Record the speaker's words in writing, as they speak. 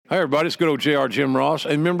Hi, everybody. It's good old JR Jim Ross,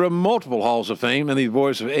 a member of multiple Halls of Fame and the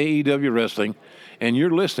voice of AEW Wrestling. And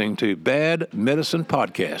you're listening to Bad Medicine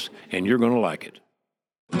Podcast, and you're going to like it.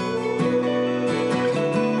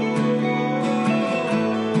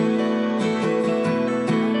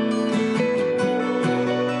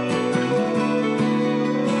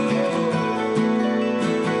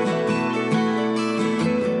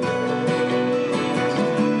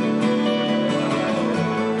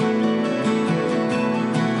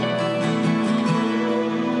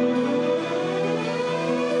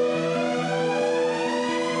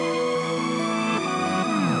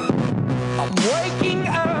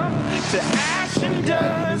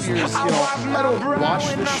 I don't watch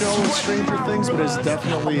the show Stranger Things, but it's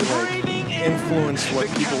definitely like influenced what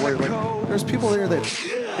people wear. Like, there's people there that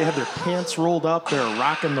they have their pants rolled up, they're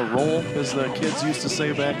rocking the roll, as the kids used to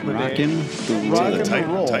say back in the day. Rocking the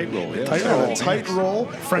roll. Tight roll, yeah. Tight roll.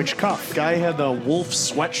 French cuff. Guy had the wolf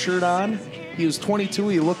sweatshirt on. He was 22.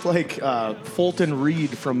 He looked like Fulton Reed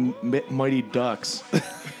from Mighty Ducks.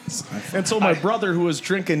 And so my brother, who was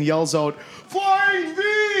drinking, yells out, "Flying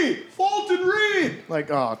V! Fulton Reed!"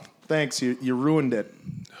 Like, oh, thanks, you ruined it.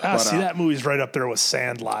 See, that movie's right up there with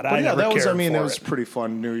Sandlot. But yeah, that was pretty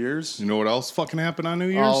fun New Year's. You know what else fucking happened on New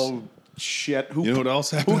Year's? Oh, shit. You know what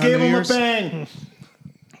else happened Who on gave New him Year's? a bang?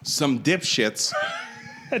 Some dipshits.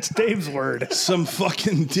 That's Dave's word. Some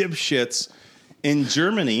fucking dipshits in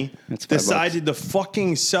Germany decided to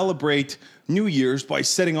fucking celebrate New Year's by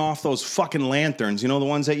setting off those fucking lanterns. You know, the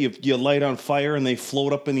ones that you light on fire and they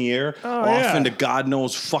float up in the air into God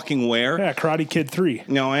knows fucking where. Yeah, Karate Kid 3.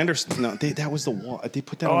 No, I understand. No, that was the water. They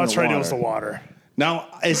put that on the water. Oh, that's right. It was the water. Now,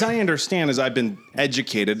 as I understand, as I've been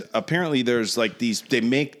educated, apparently there's like these, they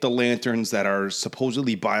make the lanterns that are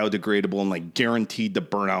supposedly biodegradable and like guaranteed to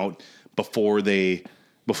burn out before they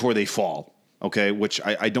fall. Okay. Which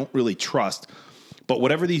I don't really trust. But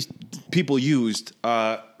whatever these people used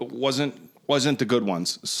wasn't the good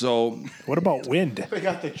ones. So what about wind? They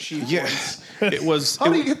got the cheap ones. Yes, it was. How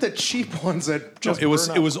do you get the cheap ones that just? It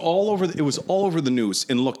was all over. It was all over the news.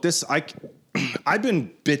 And look, I've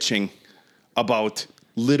been bitching about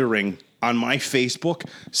littering on my Facebook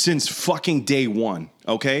since fucking day one.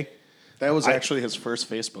 Okay, that was actually his first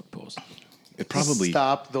Facebook post. It probably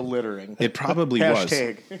stop the littering. It probably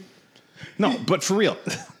Hashtag. was. No, but for real.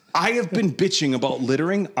 I have been bitching about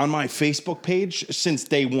littering on my Facebook page since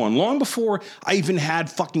day one. Long before I even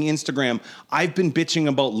had fucking Instagram, I've been bitching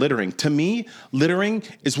about littering. To me, littering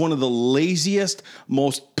is one of the laziest,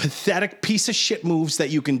 most pathetic piece of shit moves that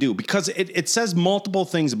you can do because it says multiple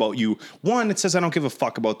things about you. One, it says I don't give a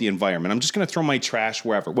fuck about the environment. I'm just going to throw my trash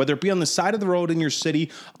wherever, whether it be on the side of the road in your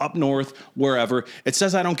city, up north, wherever. It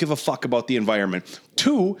says I don't give a fuck about the environment.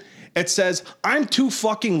 Two, it says, I'm too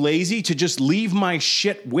fucking lazy to just leave my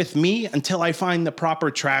shit with me until I find the proper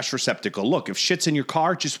trash receptacle. Look, if shit's in your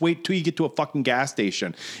car, just wait till you get to a fucking gas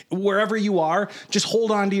station. Wherever you are, just hold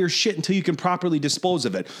on to your shit until you can properly dispose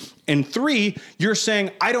of it. And three, you're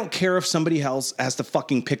saying, I don't care if somebody else has to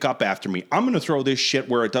fucking pick up after me. I'm going to throw this shit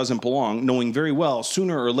where it doesn't belong, knowing very well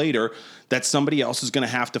sooner or later that somebody else is going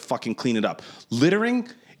to have to fucking clean it up. Littering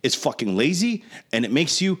is fucking lazy, and it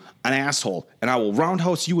makes you an asshole. And I will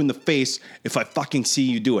roundhouse you in the face if I fucking see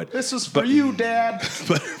you do it. This is for you, Dad.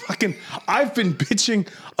 But fucking, I've been bitching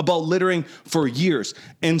about littering for years.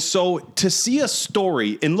 And so to see a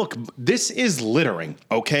story, and look, this is littering,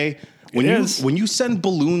 okay? When you send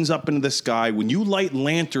balloons up into the sky, when you light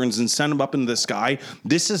lanterns and send them up into the sky,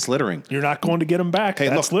 this is littering. You're not going to get them back. Hey,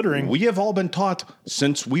 that's look, littering. We have all been taught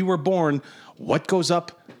since we were born, what goes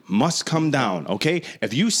up must come down, okay?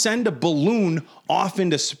 If you send a balloon off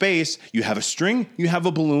into space, you have a string, you have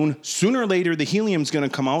a balloon. Sooner or later, the helium's going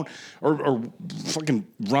to come out or fucking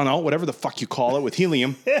run out, whatever the fuck you call it with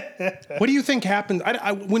helium. What do you think happens?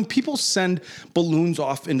 When people send balloons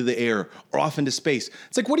off into the air or off into space,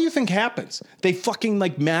 it's like, what do you think happens? They fucking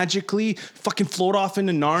like magically fucking float off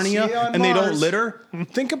into Narnia and they don't litter?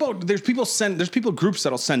 Think about, there's people groups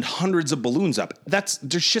that'll send hundreds of balloons up. There's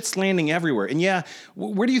shit's landing everywhere. And yeah,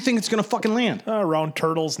 where do you think it's going to fucking land? Around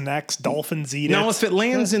turtles' necks, dolphins eat it. Now, if it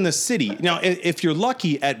lands in the city, if you're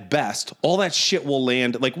lucky at best, all that shit will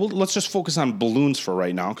land. Like, let's just focus on balloons for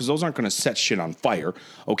right now, because those aren't going to set shit on fire,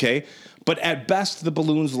 okay? But at best, the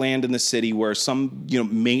balloons land in the city where some,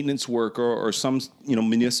 maintenance worker or some,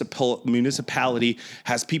 municipality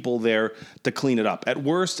has people there to clean it up. At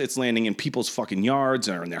worst, it's landing in people's fucking yards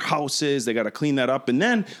or in their houses. They got to clean that up. And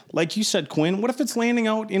then, like you said, Quinn, what if it's landing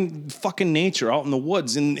out in fucking nature, out in the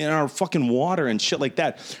woods, in our fucking water and shit like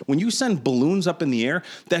that? When you send balloons up in the air,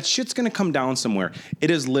 that shit's going to come down somewhere. It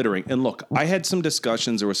is littering. And look, I had some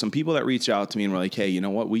discussions. There were some people that reached out to me and were like, hey, you know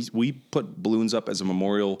what? We put balloons up as a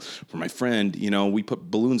memorial for my friend. You know, we put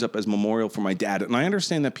balloons up as a memorial for my dad. And I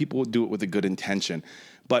understand that people would do it with a good intention.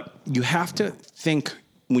 But you have to think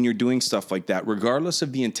when you're doing stuff like that, regardless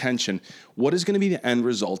of the intention, what is going to be the end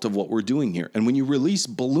result of what we're doing here? And when you release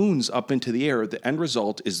balloons up into the air, the end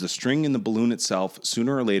result is the string in the balloon itself,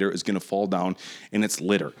 sooner or later, is going to fall down and it's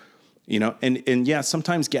litter. You know, and yeah,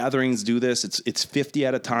 sometimes gatherings do this. It's 50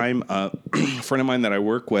 at a time. A friend of mine that I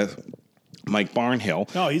work with, Mike Barnhill.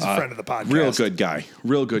 Oh, he's a friend of the podcast.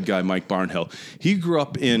 Real good guy, Mike Barnhill. He grew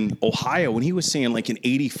up in Ohio, and he was saying like in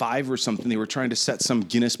 85 or something, they were trying to set some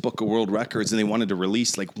Guinness Book of World Records, and they wanted to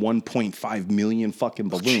release like 1.5 million fucking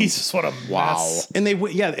balloons. Jesus, what a mess. And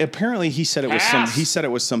apparently he said it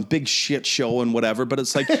was some big shit show and whatever, but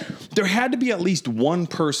it's like there had to be at least one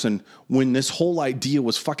person when this whole idea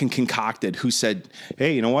was fucking concocted who said,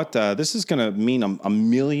 hey, you know what? This is going to mean a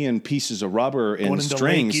million pieces of rubber and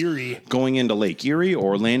strings going into Lake Erie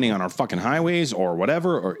or landing on our fucking highways or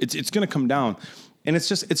whatever, or it's going to come down. And it's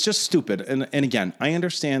just stupid. And again, I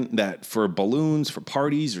understand that for balloons, for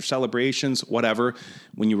parties or celebrations, whatever,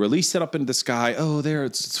 when you release it up into the sky,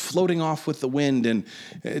 it's floating off with the wind and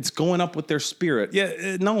it's going up with their spirit.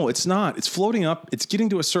 Yeah, no, it's not. It's floating up. It's getting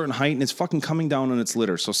to a certain height and it's fucking coming down on its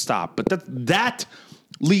litter. So stop. But that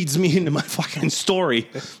leads me into my fucking story.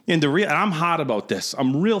 And I'm hot about this.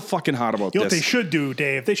 I'm real fucking hot about this. You know what they should do,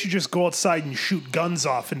 Dave? They should just go outside and shoot guns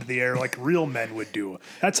off into the air like real men would do.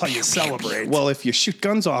 That's how you celebrate. Well, if you shoot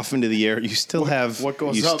guns off into the air, you still have what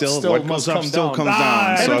goes up what must goes up come still down. comes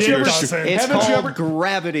down. So Haven't if you you're ever- It's Haven't you called ever-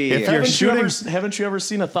 gravity. If you're Haven't you ever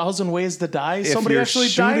seen 1,000 Ways to Die? Somebody you're actually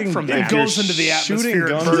died shooting- from if that. It you're goes into the shooting atmosphere and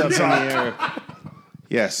guns up in burns the up. air.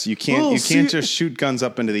 Yes, you can't just shoot guns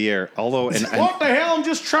up into the air. Although What the hell? I'm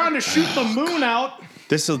just trying to shoot the moon out.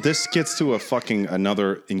 this gets to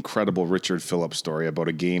another incredible Richard Phillips story about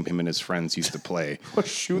a game him and his friends used to play,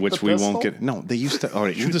 Shoot which the we pistol? won't get. No, they used to. All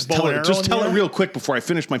right, just bow tell and it. arrow Just in tell the it air? real quick before I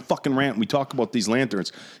finish my fucking rant. And we talk about these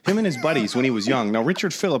lanterns. Him and his buddies when he was young. Now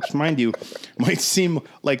Richard Phillips, mind you, might seem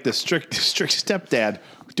like the strict stepdad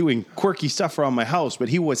doing quirky stuff around my house, but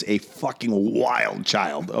he was a fucking wild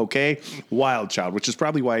child, okay? Wild child, which is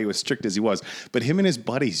probably why he was strict as he was. But him and his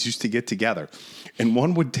buddies used to get together, and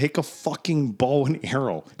one would take a fucking bow and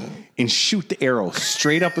arrow and shoot the arrow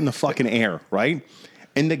straight up in the fucking air, right?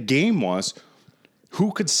 And the game was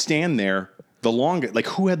who could stand there the longest, like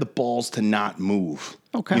who had the balls to not move.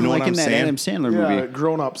 Oh, kind You of know like what in I'm that saying? Adam Sandler Yeah, movie.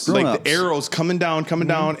 grown-ups. Like the arrows coming down,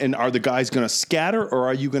 and are the guys going to scatter or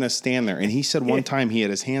are you going to stand there? And he said one time he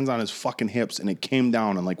had his hands on his fucking hips and it came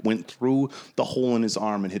down and like went through the hole in his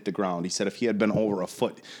arm and hit the ground. He said if he had been over a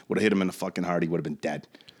foot, would have hit him in the fucking heart, he would have been dead.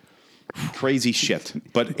 Crazy shit.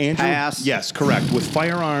 But Andrew, Pass. yes, correct. With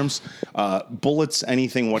firearms, bullets,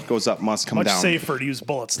 anything what goes up must come Much down. safer to use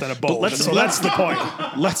bullets than a bow. let's- So that's the point.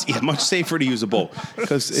 Much safer to use a bow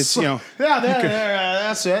because it's Yeah,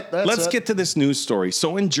 that's it. Let's get to this news story.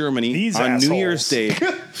 So in Germany, These on assholes. New Year's Day,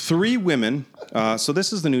 3 women, so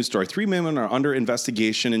this is the news story. 3 women are under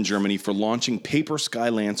investigation in Germany for launching paper sky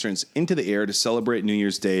lanterns into the air to celebrate New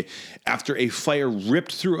Year's Day after a fire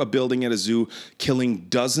ripped through a building at a zoo, killing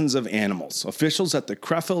dozens of animals. Officials at the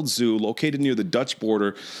Krefeld Zoo, located near the Dutch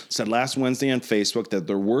border, said last Wednesday on Facebook that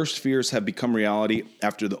their worst fears have become reality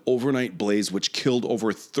after the overnight blaze, which killed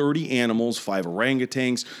over 30 animals, 5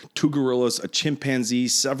 orangutans, 2 gorillas, a chimpanzee,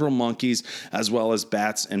 several monkeys, as well as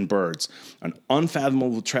bats and birds. An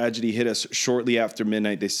unfathomable tragedy hit us shortly after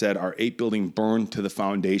midnight, they said. Our 8 building burned to the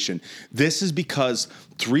foundation. This is because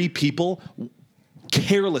 3 people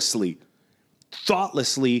carelessly,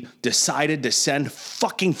 thoughtlessly decided to send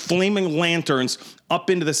fucking flaming lanterns up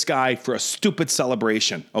into the sky for a stupid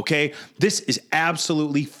celebration, okay? This is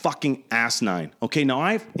absolutely fucking asinine, okay?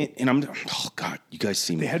 Now oh God, you guys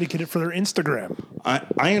see me. They had to get it for their Instagram.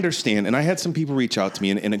 I understand, and I had some people reach out to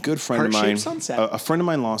me, and a good friend of mine, Heart-shaped sunset. a friend of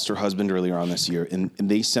mine lost her husband earlier on this year, and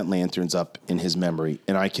they sent lanterns up in his memory,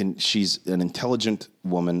 and she's an intelligent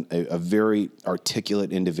woman, a very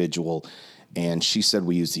articulate individual, and she said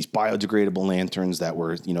we use these biodegradable lanterns that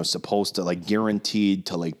were, supposed to like guaranteed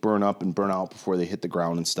to like burn up and burn out before they hit the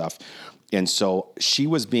ground and stuff. And so she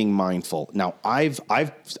was being mindful. Now I'm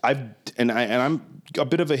a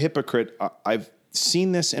bit of a hypocrite. I've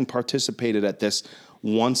seen this and participated at this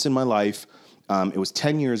once in my life. It was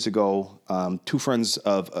 10 years ago.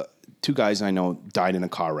 2 guys I know died in a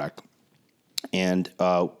car wreck, and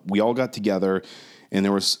we all got together. And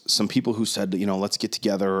there was some people who said, let's get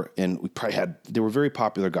together. And they were very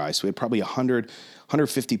popular guys. So we had probably 100,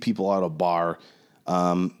 150 people out of a bar.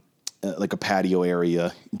 like a patio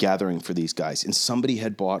area gathering for these guys, and somebody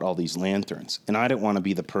had bought all these lanterns, and I didn't want to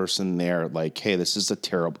be the person there like, hey, this is a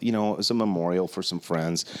terrible, it was a memorial for some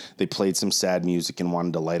friends. They played some sad music and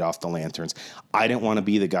wanted to light off the lanterns. I didn't want to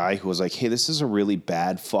be the guy who was like, hey, this is a really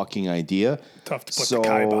bad fucking idea. Tough to put the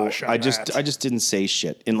kibosh on I just didn't say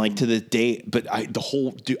shit. And like to the day, but I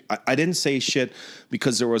didn't say shit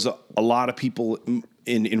because there was a lot of people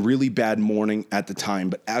in really bad mourning at the time.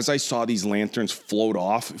 But as I saw these lanterns float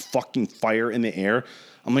off, fucking fire in the air,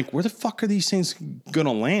 I'm like, where the fuck are these things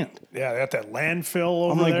gonna land? Yeah, they got that landfill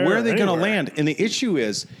over I'm like, there. where are they gonna land? And the issue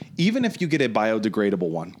is, even if you get a biodegradable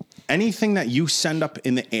one, anything that you send up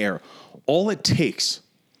in the air, all it takes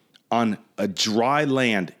on a dry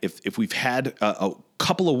land, if we've had a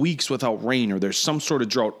couple of weeks without rain or there's some sort of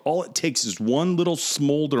drought, all it takes is one little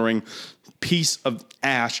smoldering piece of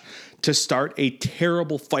ash to start a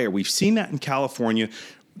terrible fire. We've seen that in California.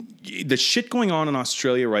 The shit going on in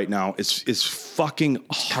Australia right now is fucking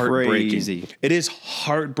heartbreaking. Crazy. It is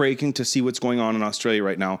heartbreaking to see what's going on in Australia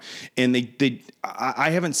right now. And I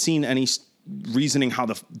haven't seen any reasoning how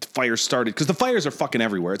the fire started, because the fires are fucking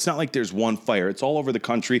everywhere. It's not like there's one fire. It's all over the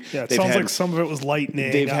country. Yeah, it sounds like some of it was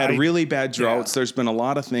lightning. They've had really bad droughts. There's been a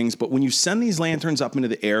lot of things. But when you send these lanterns up into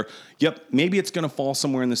the air, maybe it's going to fall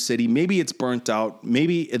somewhere in the city. Maybe it's burnt out.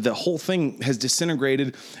 Maybe the whole thing has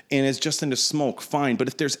disintegrated and is just into smoke. Fine. But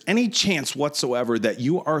if there's any chance whatsoever that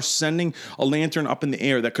you are sending a lantern up in the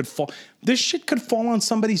air that could fall, this shit could fall on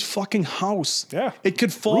somebody's fucking house. Yeah. It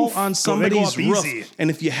could fall on somebody's roof. Easy. And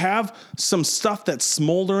if you have some stuff that's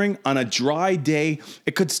smoldering on a dry day,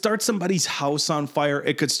 it could start somebody's house on fire.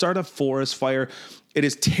 It could start a forest fire. It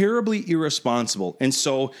is terribly irresponsible. And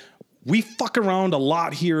so we fuck around a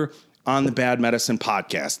lot here on the Bad Medicine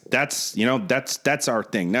podcast. That's our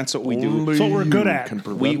thing. That's what we do. That's what we're good at.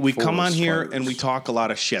 We come on here and we talk a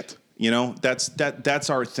lot of shit. That's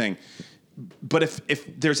our thing. But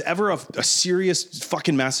if there's ever a serious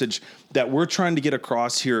fucking message that we're trying to get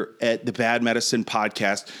across here at the Bad Medicine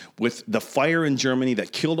podcast, with the fire in Germany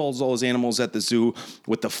that killed all those animals at the zoo,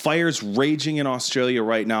 with the fires raging in Australia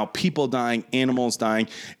right now, people dying, animals dying,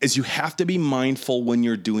 is you have to be mindful when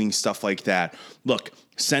you're doing stuff like that. Look,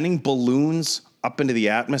 sending balloons up into the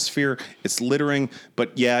atmosphere, it's littering,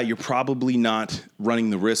 but yeah, you're probably not running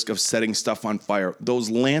the risk of setting stuff on fire. Those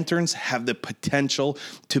lanterns have the potential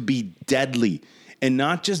to be deadly, and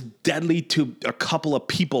not just deadly to a couple of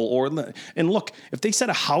people. And look, if they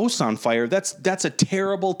set a house on fire, that's a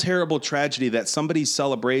terrible, terrible tragedy that somebody's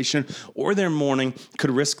celebration or their mourning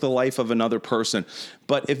could risk the life of another person.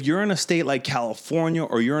 But if you're in a state like California,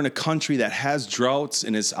 or you're in a country that has droughts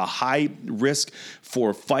and is a high risk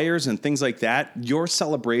for fires and things like that, your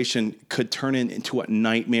celebration could turn into a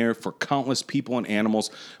nightmare for countless people and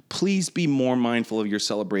animals. Please be more mindful of your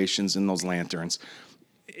celebrations in those lanterns.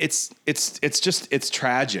 It's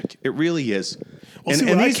tragic. It really is. Well,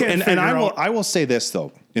 and I will say this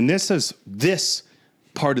though, and this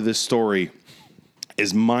part of this story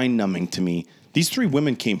is mind-numbing to me. These three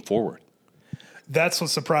women came forward. That's what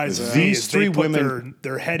surprises me. These three women,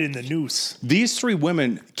 their head in the noose. These three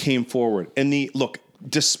women came forward, and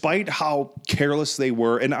despite how careless they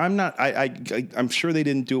were, and I'm sure they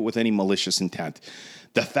didn't do it with any malicious intent.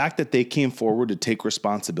 The fact that they came forward to take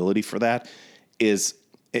responsibility for that is.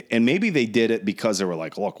 And maybe they did it because they were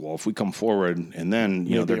like, look, well, if we come forward and then,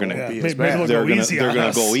 they're going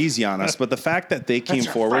to go easy on us. But the fact that they came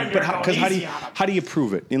forward, but how do you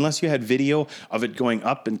prove it? Unless you had video of it going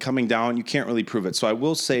up and coming down, you can't really prove it. So I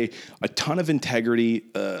will say a ton of integrity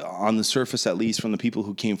on the surface, at least from the people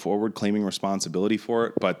who came forward claiming responsibility for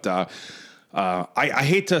it. But I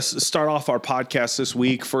hate to start off our podcast this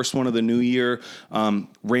week, first one of the new year,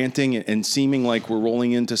 ranting and seeming like we're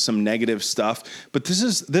rolling into some negative stuff. But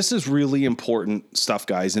this is really important stuff,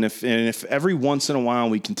 guys. And if every once in a while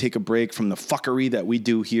we can take a break from the fuckery that we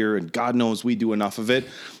do here, and God knows we do enough of it,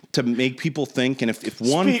 to make people think. And if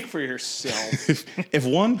one speak for yourself, if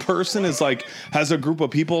one person has a group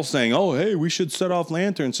of people saying, "Oh, hey, we should set off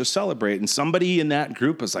lanterns to celebrate," and somebody in that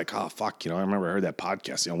group is like, "Oh, fuck, I remember I heard that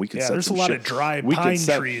podcast. We could set there's some a lot shit. of dry pine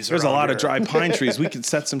trees. There's a lot of dry pine trees. We could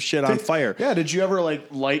set some shit on fire." Yeah, did you ever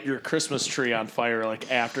light your Christmas tree on fire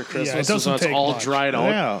after Christmas? Yeah, it doesn't take all much. dried out.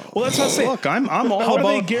 Yeah. Well, that's what I'm saying. Look, I'm all How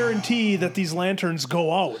about. do they guarantee that these lanterns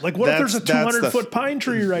go out? Like, what if there's a 200-foot pine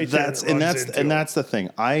tree right there? That's the thing.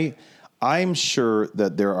 I'm sure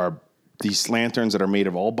that there are these lanterns that are made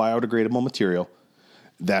of all biodegradable material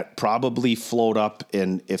that probably float up,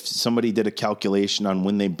 and if somebody did a calculation on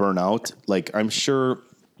when they burn out, I'm sure.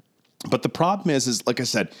 But the problem is like I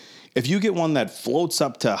said, if you get one that floats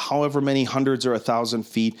up to however many hundreds or 1,000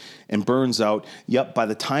 feet and burns out, by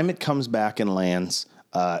the time it comes back and lands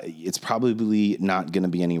It's probably not going to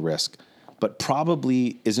be any risk, but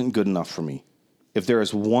probably isn't good enough for me. If there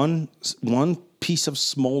is one piece of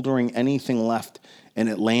smoldering anything left and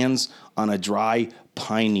it lands on a dry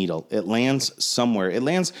pine needle, it lands somewhere. It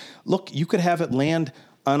lands, look, you could have it land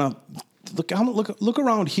on a, look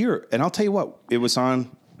around here. And I'll tell you what, it was on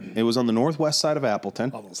the northwest side of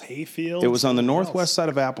Appleton. All those hay fields. It was on the northwest side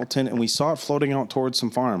of Appleton, and we saw it floating out towards some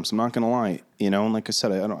farms. I'm not going to lie. And like I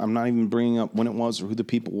said, I'm not even bringing up when it was or who the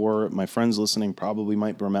people were. My friends listening probably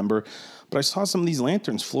might remember. But I saw some of these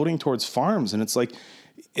lanterns floating towards farms, and it's like,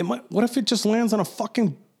 what if it just lands on a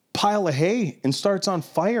fucking pile of hay and starts on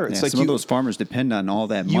fire? It's like some of those farmers depend on all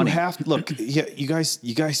that money. You have to look. Yeah, you guys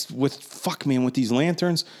with these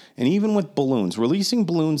lanterns, and even with balloons, releasing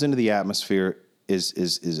balloons into the atmosphere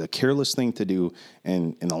is a careless thing to do,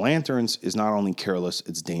 and the lanterns is not only careless,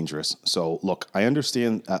 it's dangerous. So look, I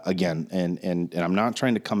understand again, and I'm not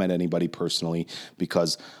trying to come at anybody personally,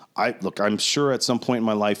 because I'm sure at some point in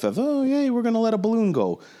my life we're going to let a balloon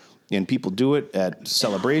go. And people do it at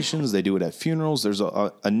celebrations. They do it at funerals. There's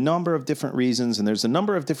a number of different reasons, and there's a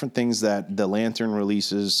number of different things that the lantern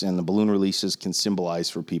releases and the balloon releases can symbolize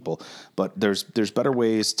for people. But there's better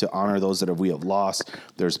ways to honor those that we have lost.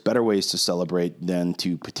 There's better ways to celebrate than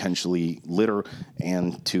to potentially litter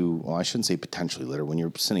and to, well, I shouldn't say potentially litter. When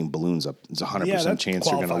you're sending balloons up, it's a 100% chance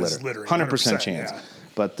you're going to litter. 100% chance. Yeah.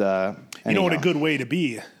 But you know what a good way to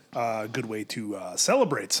be? A good way to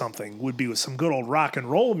celebrate something would be with some good old rock and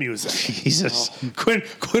roll music. Jesus, Quinn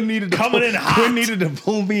needed to Quinn needed to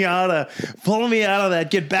pull me out of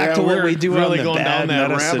that. Get back to what we do really on the going Bad down that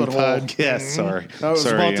Medicine rabbit hole. podcast. Sorry, I was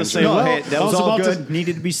sorry, about to Andrew. say, No, well, hey, that I was was all about good.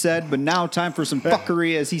 Needed to be said, but now time for some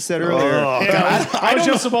fuckery, as he said earlier. I was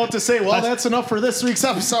just about to say, well, that's enough for this week's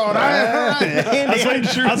episode. I was waiting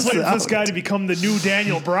for this guy to become the new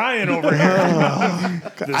Daniel Bryan over here.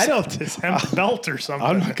 This hemp belt or something.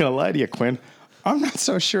 I'm not gonna lie to you, Quinn. I'm not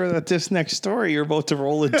so sure that this next story you're about to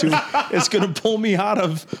roll into is going to pull me out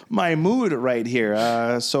of my mood right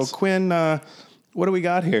here. So, Quinn, what do we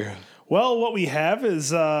got here? Well, what we have is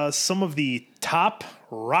some of the top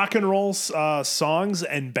rock and roll songs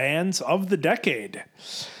and bands of the decade.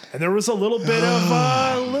 And there was a little bit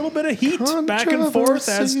of heat back and forth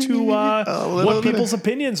as to what people's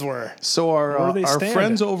opinions were. So our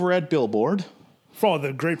friends over at Billboard. For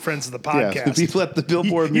the great friends of the podcast. Yeah, the people at the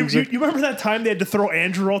Billboard you music. You remember that time they had to throw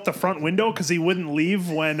Andrew out the front window because he wouldn't leave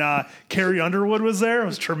when Carrie Underwood was there? It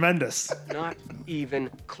was tremendous. Not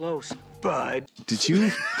even close, bud. Did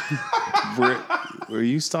you? were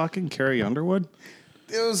you stalking Carrie Underwood?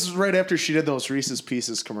 It was right after she did those Reese's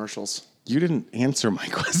Pieces commercials. You didn't answer my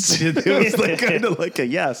question. It was kind of like a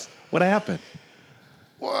yes. What happened?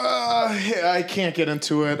 Well, I can't get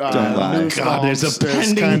into it. God, there's a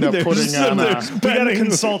pending. Kind of putting on. We got to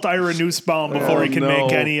consult Ira Nussbaum before he can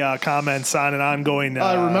make any comments on an ongoing.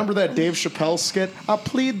 I remember that Dave Chappelle skit. I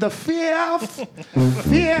plead the fifth.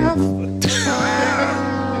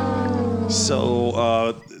 So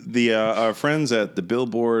our friends at the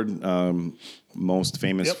Billboard, most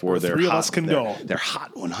famous for their three of us can go. Their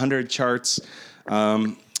Hot 100 charts.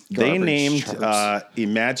 They named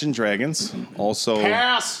Imagine Dragons, also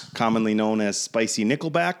commonly known as Spicy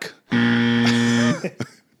Nickelback,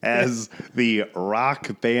 as the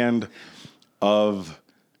rock band of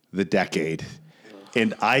the decade.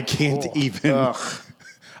 And I can't even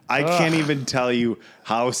tell you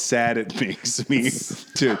how sad it makes me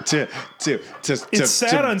to It's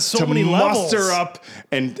sad on so many levels. Muster up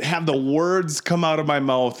and have the words come out of my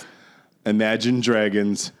mouth. Imagine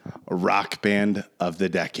Dragons, a rock band of the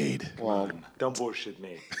decade. Well, don't bullshit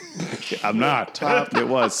me. I'm not. It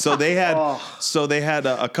was. So they had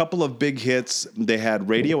a couple of big hits. They had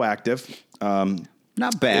Radioactive.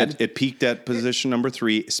 Not bad. It peaked at position number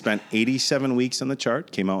 3, spent 87 weeks on the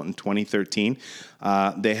chart, came out in 2013.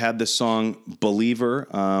 They had the song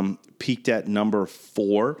Believer, peaked at number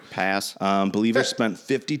 4. Pass. Believer spent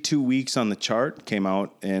 52 weeks on the chart,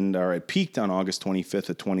 it peaked on August 25th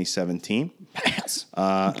of 2017. Pass.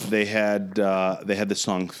 They had the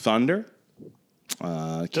song Thunder.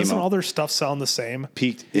 Doesn't all their stuff sound the same?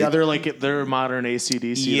 Peaked. Yeah, they're modern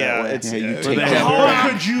AC/DC. Yeah, that way. it's you take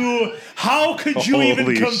How could you even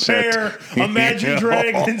Holy compare Imagine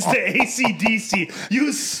Dragons to AC/DC?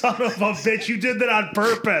 You son of a bitch! You did that on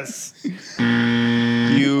purpose.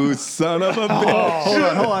 You son of a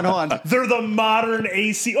bitch. Hold on. They're the modern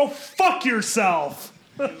AC. Oh, fuck yourself.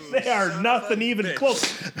 They are nothing even close.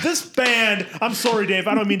 This band, I'm sorry, Dave,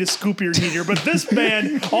 I don't mean to scoop your heat here, but this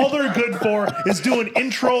band, all they're good for is doing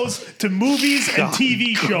intros to movies and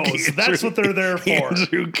TV shows. That's what they're there for.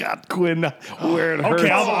 Andrew got Quinn where it hurts.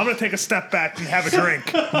 Okay, I'm going to take a step back and have a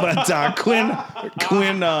drink. But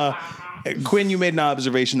Quinn, you made an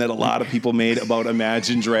observation that a lot of people made about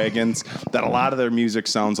Imagine Dragons, that a lot of their music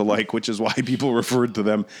sounds alike, which is why people referred to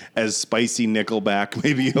them as spicy Nickelback,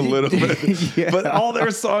 maybe a little bit. Yeah. But all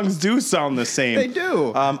their songs do sound the same. They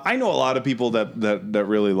do. I know a lot of people that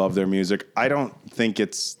really love their music. I don't think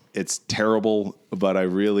it's terrible, but I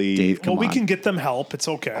really... Dave, come Well, we on. can get them help. It's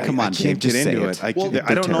okay. Come on, I Dave, can't get just say into it. it.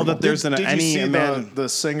 I don't know that there's Did any... you see Imagine- the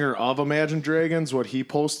singer of Imagine Dragons, what he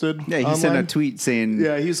posted? Yeah, he sent a online? tweet saying,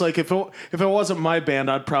 Yeah, he's like, if it wasn't my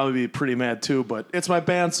band, I'd probably be pretty mad too, but it's my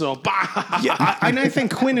band, so bah! Yeah, and I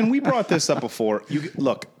think Quinn, and we brought this up before.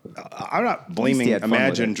 Look, I'm not blaming he had fun with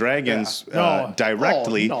Imagine it. Dragons No.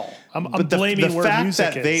 directly. Oh, no. I'm but blaming where fact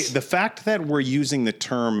music that is. the fact that we're using the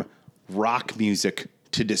term rock music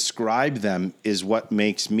to describe them is what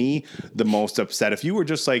makes me the most upset. If you were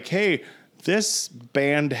just like, hey, this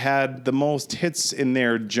band had the most hits in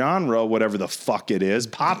their genre, whatever the fuck it is,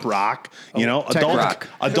 pop rock, tech rock.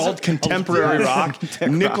 adult contemporary rock,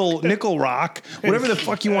 nickel rock, whatever the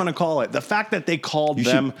fuck you want to call it. The fact that they called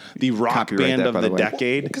them the rock copyright band that, of by the the way.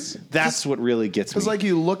 decade, that's what really gets me. Because like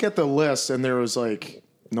you look at the list and there was like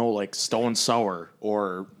no like Stone Sour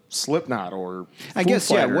or Slipknot or I Foo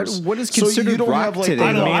guess, yeah, Fighters. what is So you considered don't rock have, like, today? I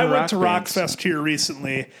don't know. main I went rock to bands. Rockfest here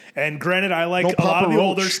recently, and granted, I like No a lot Papa of the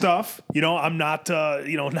older Roach. stuff. I'm not,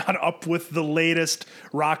 not up with the latest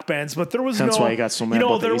rock bands, but there was That's no. why you got so mad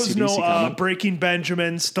about the there was no AC/DC comment. Breaking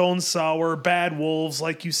Benjamin, Stone Sour, Bad Wolves,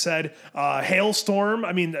 like you said, Hailstorm.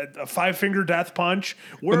 I mean, a Five Finger Death Punch.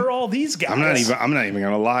 Where are all these guys? I'm not even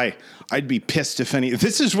gonna lie. I'd be pissed if any.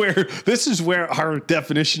 This is where our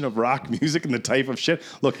definition of rock music and the type of shit.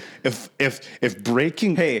 Look, if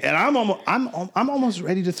breaking, Hey. and I'm almost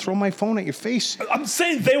ready to throw my phone at your face. I'm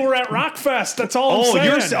saying they were at Rockfest. That's all I'm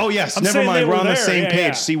saying. Yes. I'm Never saying mind. they We're were on the there. same Yeah, page.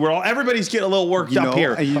 yeah. See, everybody's getting a little worked You up know,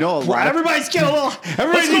 here. and you know a lot of- Everybody's getting a little. Let's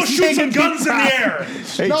Everybody's go shoot some taking guns in the air.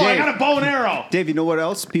 Hey, No, I Dave, got a bow and arrow. Dave, you know what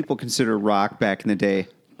else people consider rock back in the day?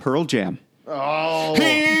 Pearl Jam. Oh,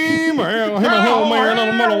 he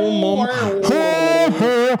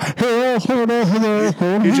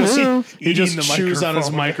just Eating the chews on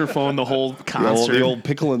his microphone. microphone the whole concert. the old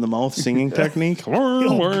pickle in the mouth singing technique. Better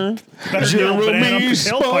get a banana up the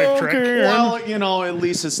tailpipe trick. Well, at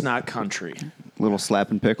least it's not country. Little slap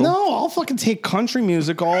and pickle. No, I'll fucking take country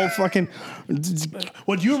music. All fucking.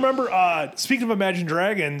 Well, do you remember, speaking of Imagine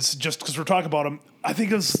Dragons, just because we're talking about them, I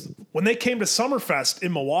think it was when they came to Summerfest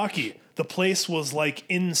in Milwaukee, the place was like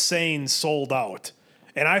insane sold out.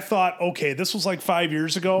 And I thought, okay, this was like 5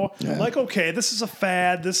 years ago. Yeah. Like, okay, this is a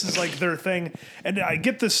fad. This is like their thing. And I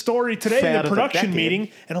get this story today Fad in of the the production decade. meeting,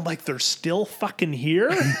 and I'm like, they're still fucking here?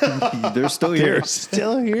 They're still here. They're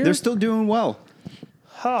still here. They're still doing well.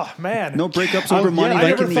 Oh, man. No breakups over money I like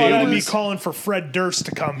never in the thought I'd be 80s. calling for Fred Durst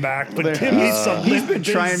to come back, but give me some He's Limp been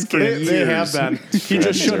trying for Bizkit. years. They have been. He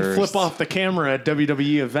just shouldn't Durst. flip off the camera at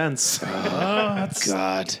WWE events.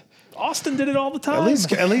 God. Austin did it all the time.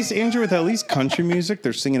 At least Andrew, with at least country music,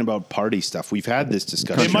 they're singing about party stuff. We've had this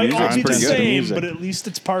discussion. They might all be the Content same, music. but at least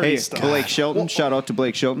it's party Hey, stuff. Blake Shelton. Shout out to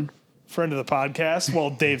Blake Shelton. Friend of the podcast. Well,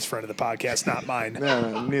 Dave's friend of the podcast, not mine.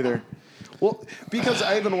 No, neither. Well, because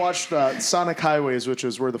I even watched Sonic Highways, which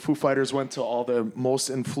is where the Foo Fighters went to all the most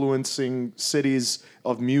influencing cities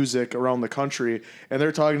of music around the country, and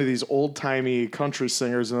they're talking to these old-timey country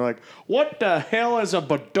singers, and they're like, what the hell is a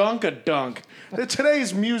badunk-a-dunk?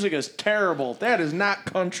 Today's music is terrible. That is not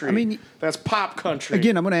country. I mean, that's pop country.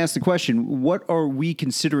 Again, I'm going to ask the question: what are we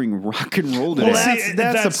considering rock and roll today? Well, That's See, the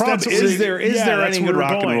that's problem. what Is we- there yeah, that's any where good we're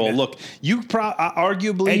rock and going. roll? Look, you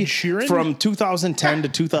arguably Ed Sheeran? from 2010 to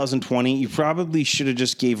 2020, you probably should have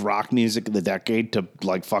just gave rock music of the decade to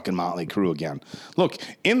like fucking Motley Crue again. Look,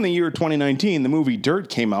 in the year 2019, the movie Dirt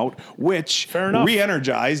came out, which Fair enough.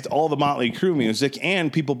 re-energized all the Motley Crue music,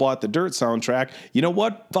 and people bought the Dirt soundtrack. You know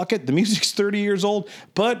what? Fuck it. The music's 30 years old,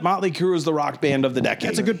 but Motley Crue is the rock band of the decade.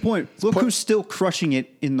 That's a good point. Look who's still crushing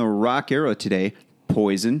it in the rock era today: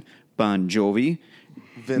 Poison, Bon Jovi,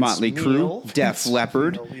 Motley Neil. Crue, Def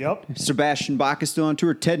Leppard. Yep. Sebastian Bach is still on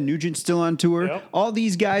tour. Ted Nugent's still on tour. Yep. All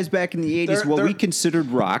these guys back in the 80s, They're- what we they're- considered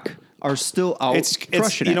rock, are still out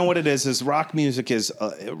crushing you it. know what it is rock music is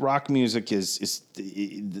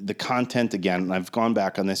the content again, and I've gone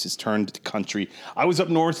back on this, is turned to country. I was up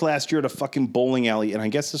north last year at a fucking bowling alley, and I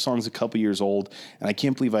guess the song's a couple years old, and I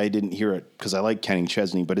can't believe I didn't hear it because I like Kenny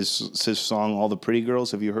Chesney, but his song All the Pretty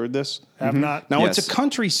Girls, have you heard this? Have not. Now, Yes. it's a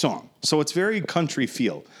country song, so it's very country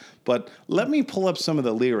feel, but let me pull up some of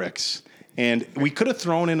the lyrics. And we could have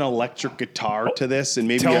thrown in an electric guitar to this and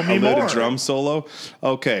maybe Tell a me little more. drum solo.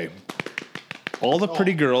 Okay. All the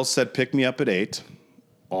pretty girls said, pick me up at 8.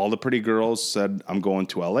 All the pretty girls said, I'm going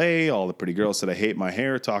to LA. All the pretty girls said, I hate my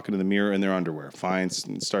hair, talking to the mirror in their underwear. Fine.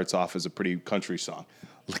 It starts off as a pretty country song.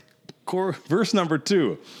 Verse number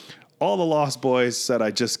 2. All the lost boys said,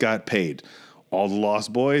 I just got paid. All the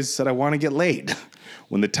lost boys said, I want to get laid.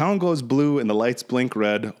 When the town goes blue and the lights blink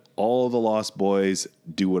red, all the lost boys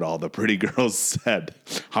do what all the pretty girls said.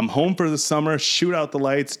 I'm home for the summer. Shoot out the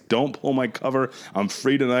lights. Don't pull my cover. I'm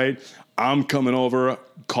free tonight. I'm coming over.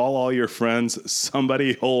 Call all your friends.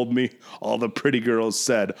 Somebody hold me. All the pretty girls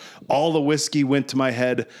said. All the whiskey went to my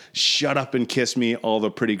head. Shut up and kiss me. All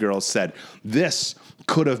the pretty girls said. This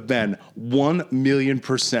could have been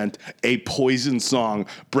 1,000,000% a Poison song.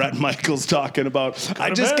 Bret Michaels talking about, I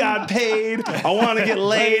just got paid. I want to get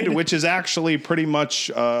laid, which is actually pretty much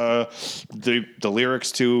the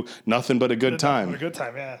lyrics to Nothing But a Good Time. A good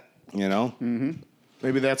time, yeah. You know?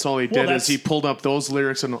 Maybe that's all he did is he pulled up those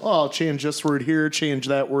lyrics and, I'll change this word here, change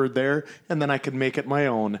that word there, and then I could make it my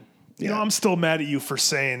own. You know, I'm still mad at you for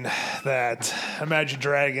saying that Imagine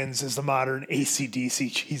Dragons is the modern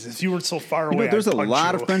AC/DC. Jesus, you were so far away. There's I'd a punch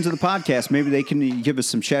lot you. of friends of the podcast. Maybe they can give us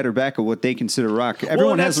some chatter back of what they consider rock.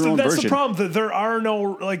 Everyone has their own that's version. the problem. That there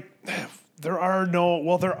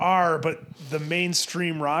are, but the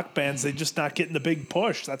mainstream rock bands, they just not getting the big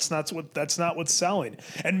push. That's not what's selling.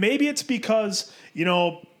 And maybe it's because,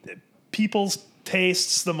 people's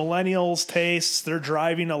tastes, the millennials' tastes, they're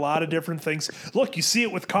driving a lot of different things. Look, you see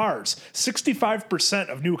it with cars. 65%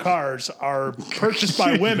 of new cars are purchased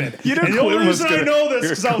by women. And the only reason I know this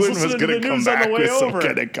because I was listening to the news on the way over.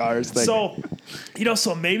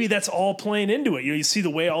 So maybe that's all playing into it. You see the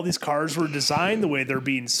way all these cars were designed, the way they're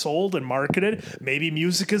being sold and marketed. Maybe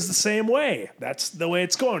music is the same way. That's the way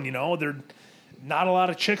it's going. They're not a lot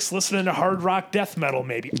of chicks listening to hard rock death metal,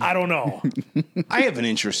 maybe. I don't know. I have an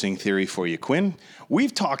interesting theory for you, Quinn.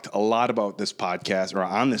 We've talked a lot about this podcast, or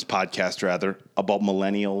on this podcast, rather, about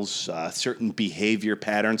millennials, certain behavior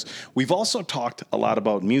patterns. We've also talked a lot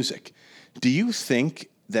about music. Do you think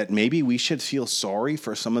that maybe we should feel sorry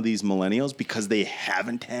for some of these millennials because they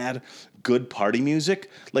haven't had good party music?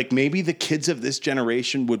 Like maybe the kids of this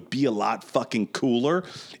generation would be a lot fucking cooler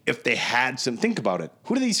if they had some. Think about it.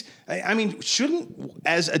 Who do these? I mean, shouldn't,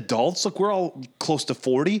 as adults, look, we're all close to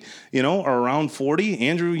 40, or around 40.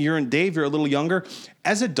 Andrew, you're and Dave, you're a little younger.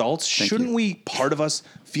 As adults, shouldn't we, part of us,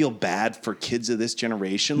 feel bad for kids of this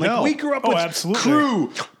generation? Like No. we grew up with Absolutely.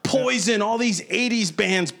 Crew, Poison, all these 80s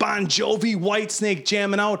bands, Bon Jovi, Whitesnake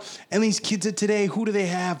jamming out. And these kids of today, who do they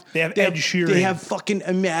have? They have Ed Sheeran. They have fucking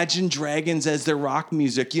Imagine Dragons as their rock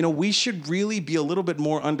music. We should really be a little bit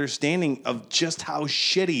more understanding of just how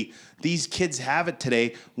shitty these kids have it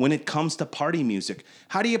today when it comes to party music.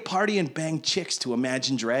 How do you party and bang chicks to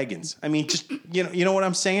Imagine Dragons? I mean, just, you know what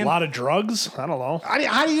I'm saying? A lot of drugs? I don't know.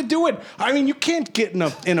 How do you do it? I mean, you can't get in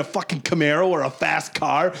a fucking Camaro or a fast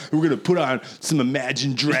car. We're gonna put on some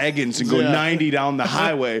Imagine Dragons and go 90 down the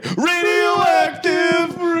highway.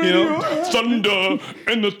 Radioactive, thunder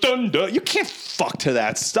and the thunder. You can't fuck to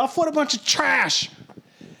that stuff. What a bunch of trash.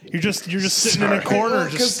 You're just sitting in a corner,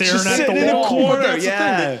 just staring at sitting the in a wall. corner. That's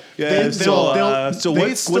the thing.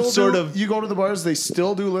 So You go to the bars, they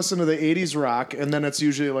still do listen to the 80s rock, and then it's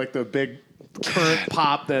usually like the big current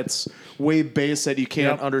pop that's way bass that you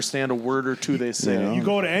can't understand a word or two they say. You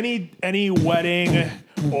go to any wedding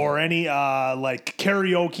or any like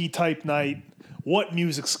karaoke type night. What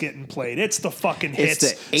music's getting played? It's the fucking hits.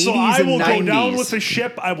 It's the 80s so I will and go down 90s. with the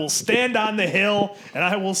ship. I will stand on the hill, and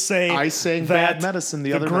I will say I sang that Bad Medicine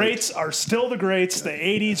the other night. greats are still the greats. The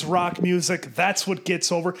 80s rock music, that's what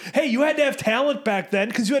gets over. Hey, you had to have talent back then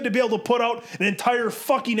because you had to be able to put out an entire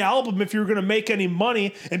fucking album if you were going to make any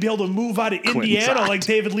money and be able to move out of Indiana like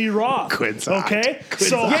David Lee Roth. Quinn's hot. Okay?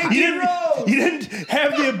 So you didn't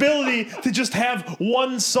have the ability to just have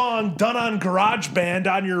one song done on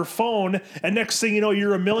GarageBand on your phone, and next thing you know,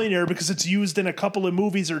 you're a millionaire because it's used in a couple of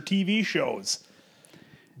movies or TV shows.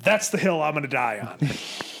 That's the hill I'm going to die on.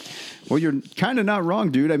 Well, you're kind of not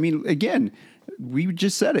wrong, dude. I mean, again, we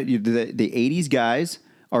just said it. The 80s guys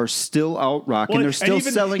are still out rocking. Well, They're still and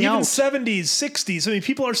selling even out. 70s, 60s. I mean,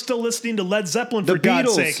 people are still listening to Led Zeppelin, The for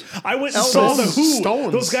God's Beatles. sake. I went and Elvis. saw The Who.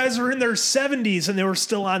 Stones. Those guys were in their 70s, and they were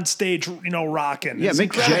still on stage, rocking. Yeah, It's Mick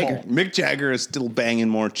incredible. Jagger. Mick Jagger is still banging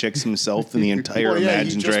more chicks himself than the entire Well, yeah, Imagine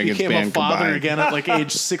he just Dragons became a band father combined. again at like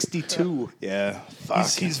age 62. Yeah, fuck.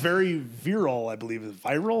 He's very virile, I believe.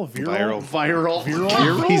 Viral? Viral.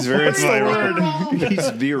 Viral. He's very What's the viral. word? He's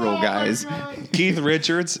viral, guys. Keith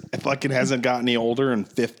Richards fucking hasn't gotten any older in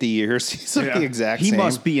 50 years. He's like the exact He same.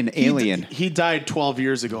 must be an alien. He died 12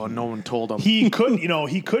 years ago and no one told him. He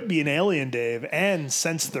could be an alien, Dave. And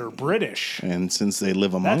since they're British, And since they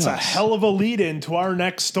live among that's a us. hell of a lead in to our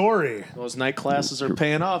next story. Those night classes are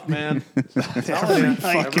paying off, man.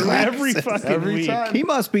 Every fucking week. time. He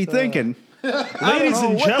must be thinking. Ladies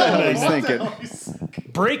and He's gentlemen, thinking.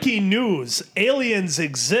 breaking news. Aliens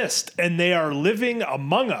exist and they are living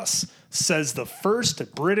among us, says the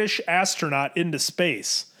first British astronaut into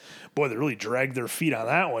space. Boy, they really dragged their feet on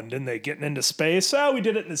that one, didn't they? Getting into space. Oh, we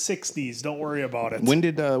did it in the 60s. Don't worry about it. When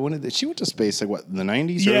did she went to space? Like what? In the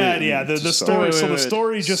 90s? Yeah. The story. So the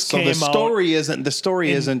story just came out. The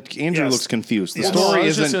story isn't. Andrew yes. looks confused. The Yes. Well, I story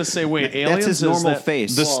was just isn't. going to say, wait, That's aliens his is normal that-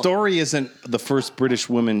 face. The story isn't the first British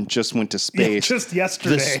woman just went to space. just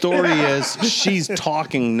yesterday. The story is she's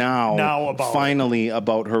talking now about finally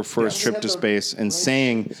about her first trip to space and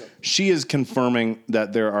saying she is confirming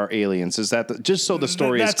that there are aliens. Is that just so the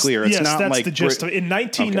story is That's- clear? It's yes, not that's like the gist of it. In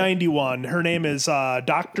 1991, her name is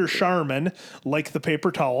Dr. Sharman, like the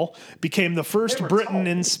paper towel, became the first Briton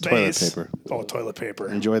in space. paper. Oh, toilet paper.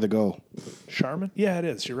 Enjoy the go, Sharman? Yeah, it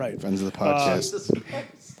is. You're right. friends of the podcast.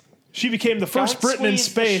 She became the first Don't Briton in squeeze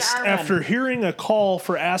the space Sharman. after hearing a call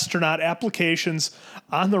for astronaut applications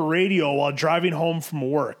on the radio while driving home from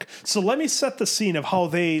work. So let me set the scene of how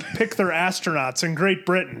they pick their astronauts in Great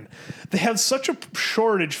Britain. They have such a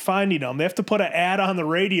shortage finding them. They have to put an ad on the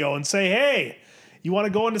radio and say, hey, you want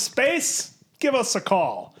to go into space? Give us a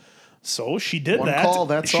call. So she did One that. call,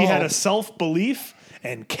 that's she had all. a self-belief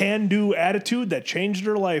and can-do attitude that changed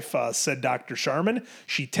her life, said Dr. Sharman.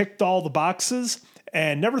 She ticked all the boxes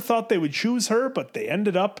and never thought they would choose her, but they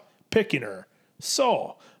ended up picking her.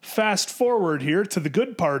 So, fast forward here to the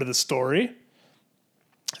good part of the story.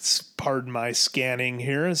 Pardon my scanning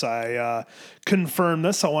here as I confirm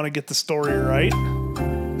this. I want to get the story right.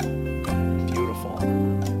 Beautiful.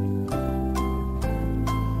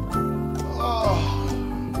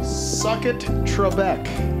 Suck it, Trebek.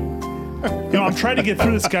 I'm trying to get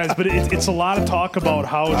through this, guys, but it's a lot of talk about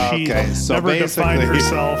how she so never defined basically-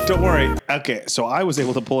 herself. Don't worry. Okay, so I was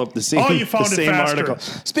able to pull up the same, Oh, you found the it same faster. article.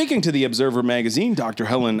 Speaking to the Observer magazine, Dr.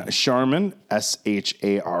 Helen Sharman,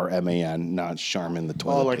 Sharman, not Sharman the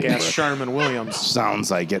toilet Oh, like paper. Ash Sharman Williams.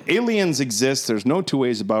 Sounds like it. Aliens exist. There's no two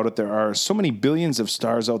ways about it. There are so many billions of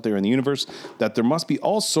stars out there in the universe that there must be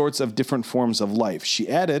all sorts of different forms of life. She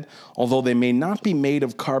added, although they may not be made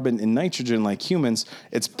of carbon and nitrogen like humans,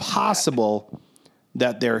 it's possible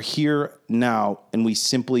that they're here now and we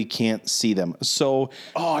simply can't see them. So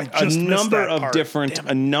I just missed that part. Damn it.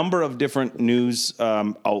 a number of different news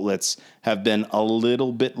outlets have been a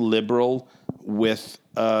little bit liberal with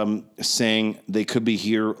saying they could be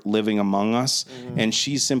here living among us. And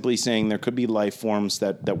she's simply saying there could be life forms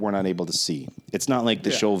that we're not able to see. It's not like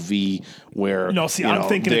the show V where No, see, I'm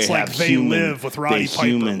thinking it's like They Live with Roddy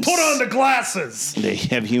Piper. Put on the glasses. They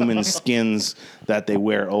have human skins that they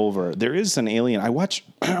wear over. There is an alien. I watch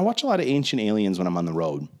a lot of Ancient Aliens when I'm on the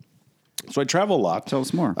road. So I travel a lot. Tell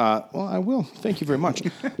us more. Well, I will. Thank you very much.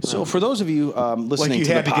 So for those of you listening you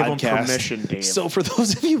to had the to give 'em podcast, permission, Dave. So for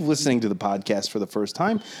those of you listening to the podcast for the first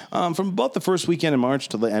time, from about the first weekend in March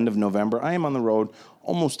to the end of November, I am on the road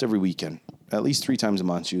almost every weekend. At least 3 times a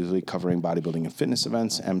month, usually covering bodybuilding and fitness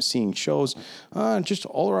events, emceeing shows, just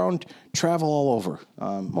all around, travel all over,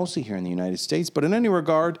 mostly here in the United States. But in any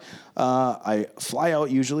regard, I fly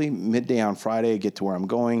out usually midday on Friday, get to where I'm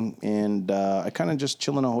going, and I kind of just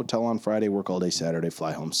chill in a hotel on Friday, work all day Saturday,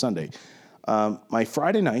 fly home Sunday. My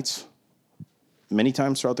Friday nights, many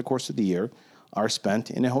times throughout the course of the year, are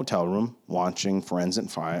spent in a hotel room watching Forensic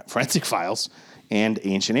Files and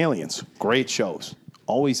Ancient Aliens. Great shows.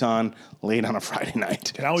 Always on late on a Friday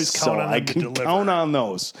night. Can always count on them I to can deliver. count on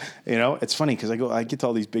those. You know, it's funny because I get to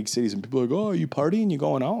all these big cities and people are like, oh, are you partying? You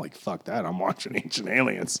going out? Like, fuck that. I'm watching Ancient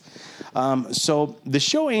Aliens. So the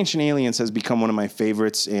show Ancient Aliens has become one of my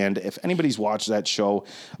favorites. And if anybody's watched that show,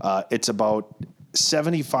 it's about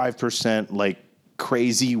 75% like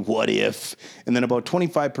crazy what if, and then about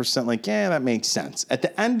 25% like, yeah, that makes sense. At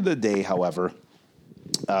the end of the day, however,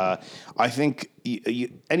 I think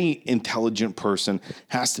any intelligent person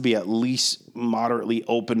has to be at least moderately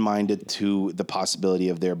open-minded to the possibility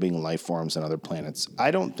of there being life forms on other planets.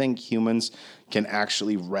 I don't think humans can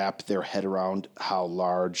actually wrap their head around how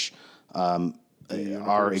large I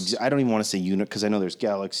don't even want to say unit because I know there's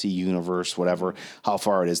galaxy, universe, whatever, how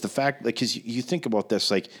far it is. The fact, like, because you think about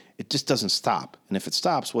this, like, it just doesn't stop. And if it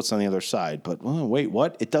stops, what's on the other side? But wait,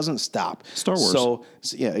 what? It doesn't stop. Star Wars. So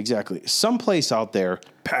yeah, exactly. Someplace out there,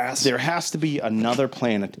 there has to be another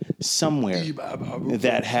planet somewhere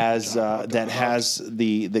that has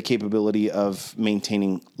the capability of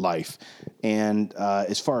maintaining life. And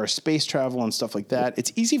as far as space travel and stuff like that,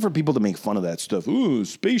 it's easy for people to make fun of that stuff. Ooh,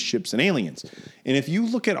 spaceships and aliens. And if you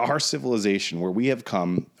look at our civilization, where we have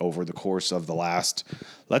come over the course of the last,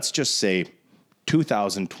 let's just say,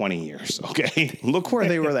 2020 years, okay? Look where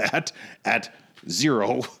they were at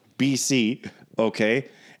 0 BC, okay?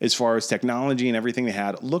 As far as technology and everything they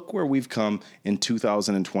had, look where we've come in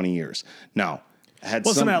 2020 years. Now,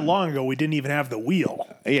 wasn't that long ago. We didn't even have the wheel.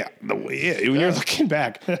 Yeah, when you're looking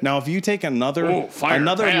back. Now, if you take another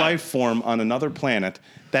life form on another planet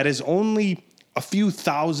that is only a few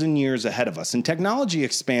thousand years ahead of us, and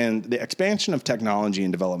the expansion of technology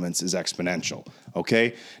and developments is exponential,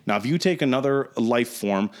 okay? Now, if you take another life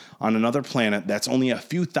form on another planet that's only a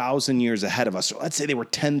few thousand years ahead of us, so let's say they were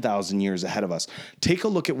 10,000 years ahead of us, take a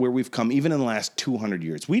look at where we've come even in the last 200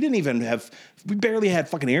 years. We barely had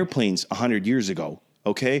fucking airplanes 100 years ago.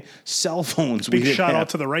 Okay, cell phones. Big shout out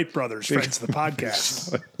to the Wright brothers, friends of the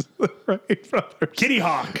podcast. Wright brothers. Kitty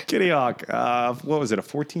Hawk. What was it? A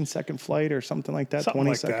 14-second flight or something like that?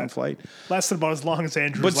 20-second flight. Lasted about as long as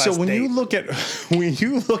Andrew's But last so when date. you look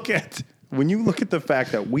at the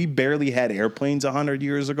fact that we barely had airplanes 100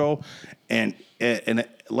 years ago, and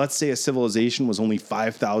let's say a civilization was only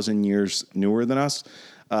 5,000 years newer than us,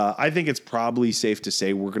 I think it's probably safe to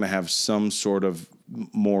say we're going to have some sort of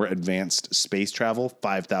more advanced space travel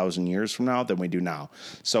 5,000 years from now than we do now.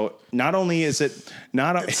 So not only is it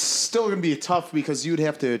it's still going to be tough because you'd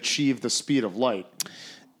have to achieve the speed of light.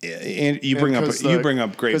 And you bring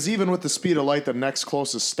up great, because even with the speed of light, the next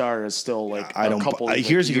closest star is still like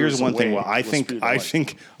here's one thing. Well, I think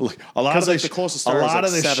look, a lot of the closest star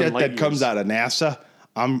is the shit that comes out of NASA,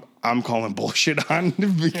 I'm calling bullshit on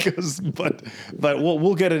because but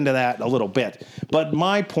we'll get into that a little bit. But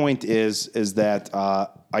my point is that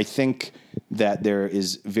I think that there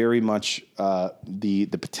is very much the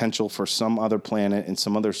potential for some other planet in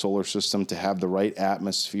some other solar system to have the right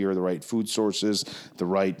atmosphere, the right food sources, the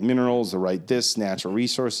right minerals, the right natural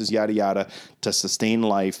resources, yada, yada, to sustain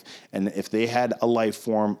life. And if they had a life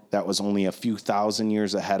form that was only a few thousand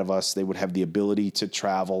years ahead of us, they would have the ability to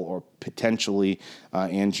travel or potentially,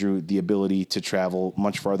 Andrew, the ability to travel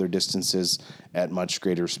much farther distances at much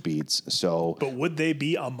greater speeds. So, but would they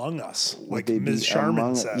be among us, like Ms.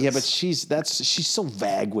 Sharman says? Yeah, but she's so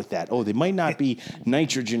vague with that. Oh, they might not be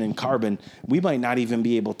nitrogen and carbon. We might not even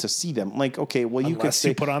be able to see them. Like, okay, well, you could say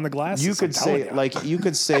you put on the glasses. You could say you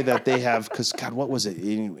could say that they have because God, what was it,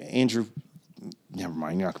 Andrew? Never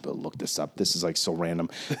mind, you're not going to be able to look this up. This is like so random.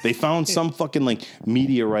 They found some fucking like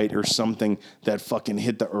meteorite or something that fucking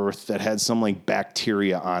hit the earth that had some like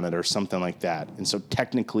bacteria on it or something like that. And so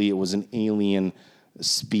technically it was an alien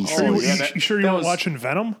species. You sure you weren't watching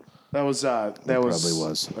Venom? That was probably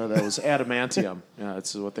was. That was adamantium. Yeah,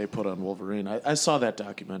 that's what they put on Wolverine. I saw that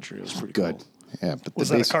documentary. It was pretty good. Cool. Yeah, but was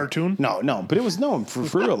that a cartoon? No, but it was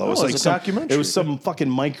for real. It was like a documentary. It was some fucking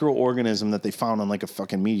microorganism that they found on like a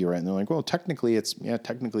fucking meteorite, and they're like, well, technically it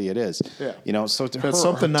is. Yeah, you know, so that's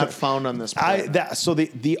something not found on this planet. So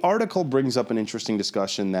the article brings up an interesting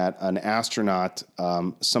discussion that an astronaut,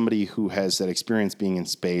 somebody who has that experience being in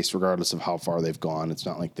space, regardless of how far they've gone, it's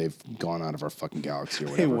not like they've gone out of our fucking galaxy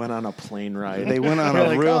or whatever. They went on a plane ride. They went on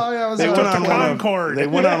a real. They went on Concorde. They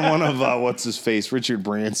went on one of what's his face, Richard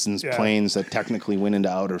Branson's planes that technically went into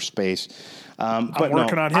outer space. But I'm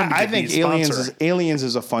working on him. I think aliens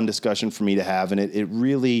is a fun discussion for me to have, and it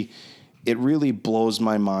really blows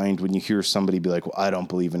my mind when you hear somebody be like, "Well, I don't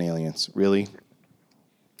believe in aliens." Really,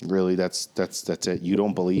 that's it. You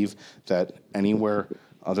don't believe that anywhere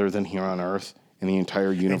other than here on Earth in the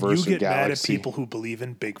entire universe and or galaxy. You get mad at people who believe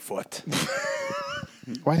in Bigfoot.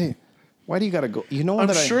 Why do you got to go? You know,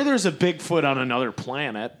 I'm sure there's a Bigfoot on another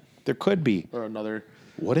planet. There could be, or another.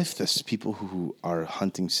 What if the people who are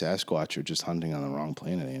hunting Sasquatch are just hunting on the wrong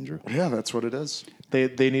planet, Andrew? Yeah, that's what it is.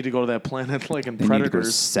 They need to go to that planet like in Predators. Predators. Need to go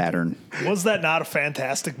to Saturn. Was that not a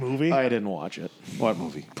fantastic movie? I didn't watch it. What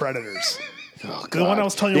movie? Predators. Oh, the one I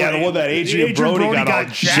was telling you about. Yeah, the one that Adrian Brody got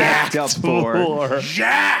jacked up for.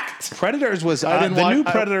 Jacked. Predators was the new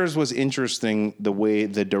Predators was interesting. The way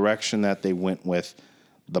the direction that they went with.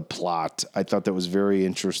 the plot. I thought that was very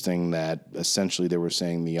interesting that essentially they were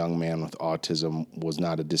saying the young man with autism was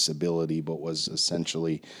not a disability, but was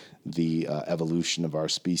essentially the evolution of our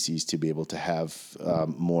species to be able to have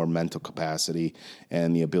more mental capacity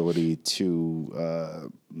and the ability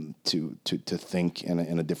to think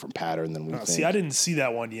in a different pattern than we think. See, I didn't see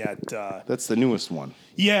that one yet. That's the newest one.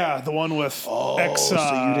 Yeah, the one with ex. So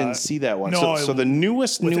you didn't see that one. No, so the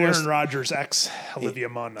newest with Aaron Rodgers, ex Olivia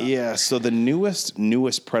Munn. Yeah, so the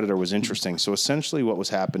newest Predator was interesting. So essentially what was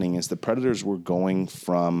happening is the Predators were going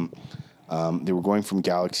from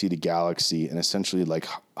galaxy to galaxy and essentially like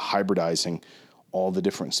hybridizing all the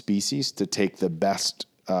different species to take the best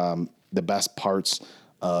parts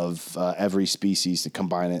of every species to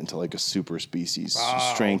combine it into like a super species,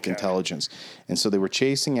 strength, intelligence. And so they were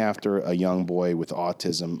chasing after a young boy with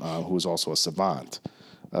autism who was also a savant.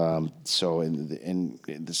 So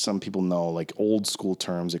some people know, like old school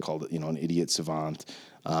terms, they called it, an idiot savant.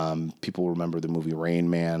 People remember the movie Rain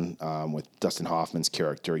Man with Dustin Hoffman's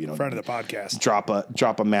character. Friend of the podcast.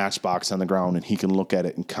 Drop a matchbox on the ground and he can look at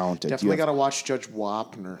it and count it. Definitely got to watch Judge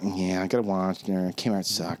Wapner. Yeah, I got to watch. Kmart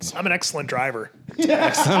sucks. I'm an excellent driver. I'm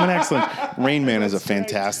an excellent. Rain Man is a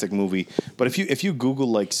fantastic movie. But if you Google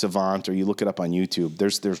like savant or you look it up on YouTube,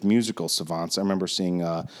 there's musical savants. I remember seeing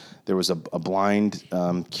there was a blind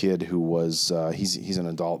kid who was he's an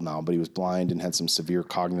adult now, but he was blind and had some severe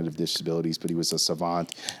cognitive disabilities, but he was a savant.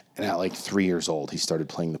 And at like 3 years old, he started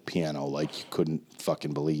playing the piano like you couldn't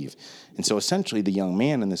fucking believe. And so essentially the young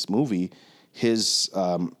man in this movie, he was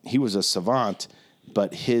a savant,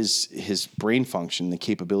 but his brain function, the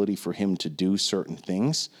capability for him to do certain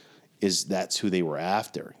things, that's who they were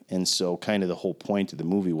after. And so kind of the whole point of the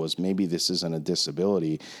movie was maybe this isn't a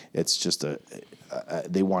disability. It's just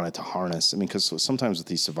they wanted to harness. I mean, because sometimes with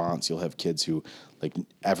these savants, you'll have kids who like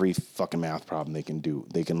every fucking math problem they can do.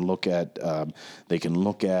 They can look at or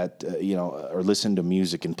listen to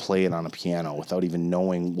music and play it on a piano without even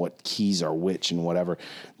knowing what keys are which and whatever.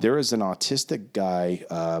 There is an autistic guy,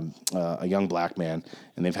 a young black man,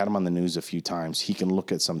 and they've had him on the news a few times. He can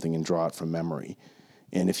look at something and draw it from memory.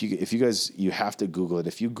 And if you guys, you have to Google it.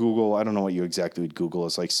 If you Google, I don't know what you exactly would Google.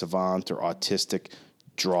 It's like savant or autistic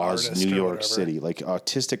draws Artist New or York whatever. City. Like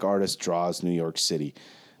autistic artist draws New York City.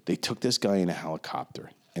 They took this guy in a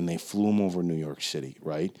helicopter and they flew him over New York City,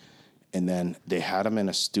 right? And then they had him in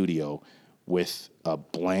a studio with a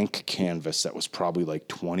blank canvas that was probably like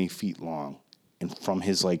 20 feet long. And from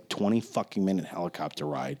his like 20 fucking minute helicopter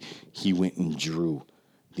ride, he went and drew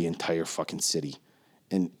the entire fucking city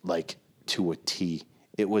and like to a T.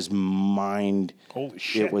 It was Holy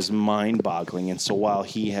shit. It was mind-boggling. And so while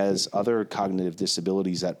he has other cognitive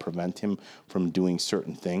disabilities that prevent him from doing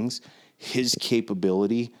certain things, his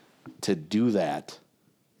capability to do that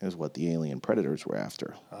is what the alien predators were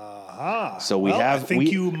after. So I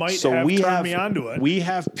think you might have turned me onto it. We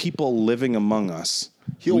have people living among us.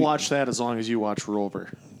 He'll watch that as long as you watch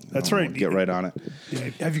Rover. That's right. Get right on it.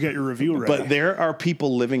 Have you got your review ready? But there are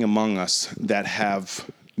people living among us that have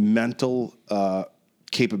mental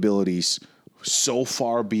capabilities so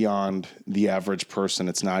far beyond the average person,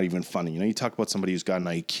 it's not even funny. You talk about somebody who's got an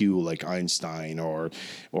IQ like Einstein or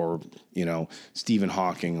Stephen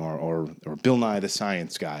Hawking or Bill Nye the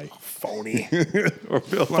Science Guy. Phony. Or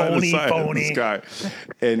Bill Nye the Science Guy.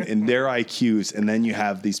 And their IQs. And then you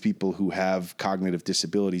have these people who have cognitive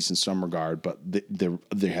disabilities in some regard, but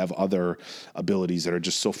they have other abilities that are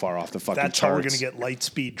just so far off the fucking That's charts. how we're going to get light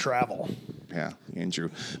speed travel. Yeah, Andrew.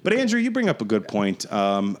 But Andrew, you bring up a good point.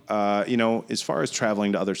 As far as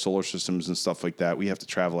traveling to other solar systems and stuff like that, we have to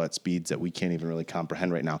travel at speeds that we can't even really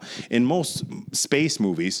comprehend right now. In most space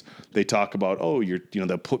movies, they talk about,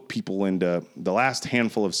 they'll put people into the last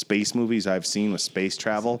handful of space movies I've seen with space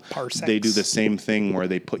travel. Parsecs. They do the same thing where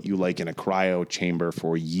they put you like in a cryo chamber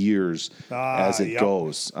for years as it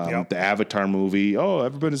goes. The Avatar movie,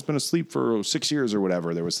 everybody's been asleep for 6 years or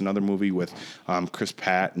whatever. There was another movie with Chris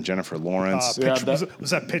Pratt and Jennifer Lawrence. Was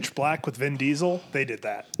that Pitch Black with Vin Diesel? They did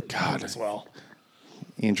that. God. As well.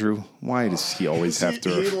 Andrew, why does he always have to?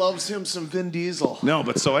 He loves him some Vin Diesel. No,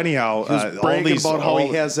 but so anyhow, bragging about how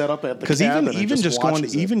he has that up at the cabin. Because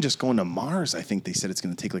even just going to Mars, I think they said it's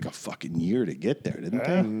going to take like a fucking year to get there, didn't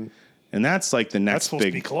they? And that's like the next supposed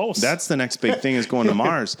to be close. That's the next big thing is going to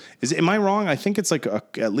Mars. Am I wrong? I think it's like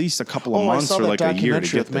at least a couple of months or like a year to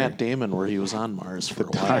get with there. Matt Damon where he was on Mars for a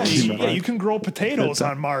while. Yeah, you can grow potatoes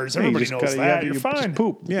on Mars. Everybody knows that. You're fine.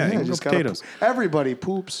 Poop. Yeah, you can grow potatoes. Everybody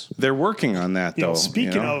poops. They're working on that though.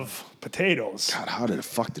 Speaking of potatoes. God, how the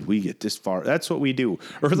fuck did we get this far? That's what we do.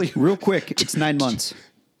 Real quick, it's 9 months.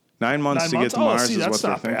 9 months to get to Mars is what that's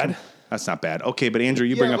they're not thinking. bad. That's not bad. Okay, but Andrew,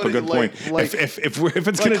 you bring up a but good like- point. like- if it's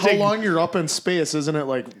Like gonna how take long you're up in space, isn't it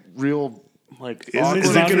like real like Is awkward it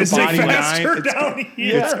for gonna your take body? faster nine- down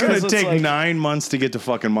here. it's gonna It's take like- 9 months to get to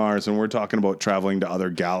fucking Mars, and we're talking about traveling to other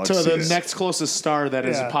To galaxies. the next closest star that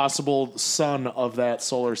is Yeah. a possible sun of that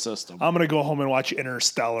solar system. I'm gonna go home and watch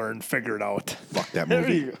Interstellar and figure it out. Fuck that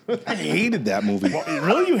movie. I hated that movie.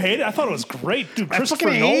 Really, you hate it? I thought it was great, dude. Christopher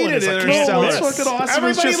fucking Nolan hated is a Interstellar. can't No, miss. it's fucking awesome.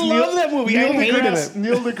 Everybody loved that movie. I hated it.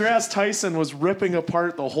 Neil deGrasse Tyson was ripping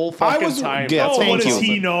apart the whole I fucking was time. yeah, Oh, thank what you. does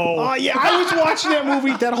he know? Oh yeah, I was watching that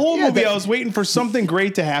movie. That whole movie, I was waiting for something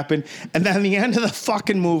great to happen, and then at the end of the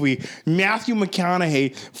fucking movie, Matthew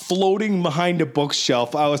McConaughey floating behind a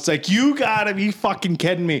bookshelf. I was like, "You gotta be fucking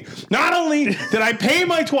kidding me!" Not only did I pay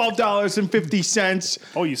my $12.50,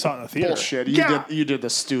 Oh, you saw it in the theater. Bullshit. Yeah. You did the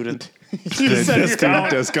student. the student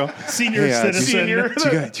discount. Senior Hey, citizen. do you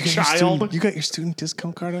got your Child. student, you got your student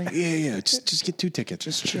discount card on? Yeah. Just get 2 tickets.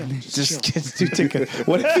 Just chill. Just get 2 tickets.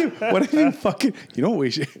 What if you fucking, you know what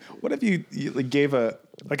we should, what if you like gave a,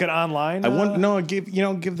 Like an online. I want no give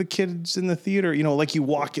the kids in the theater, like you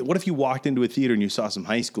walk. What if you walked into a theater and you saw some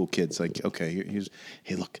high school kids? Like, okay,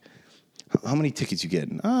 hey, look, how many tickets you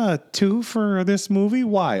getting? 2 for this movie.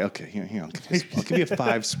 Why? Okay, here, I'll give you a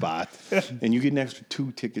 5 spot, and you get an extra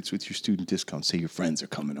 2 tickets with your student discount. Say your friends are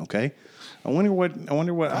coming. Okay. I wonder what how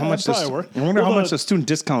much this. probably work. I wonder Well, how much the student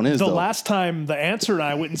discount is. The though. last time the Answer and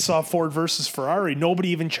I went and saw Ford versus Ferrari, nobody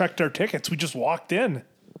even checked our tickets. We just walked in.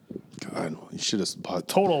 God, you should have bought.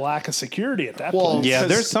 Total lack of security at that Well, point. Yeah, 'cause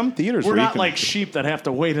there's some theaters We're where you not can- like sheep that have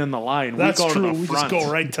to wait in the line. That's we go true. To the We front. just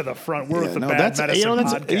go right to the front. We're with the No, bad that's medicine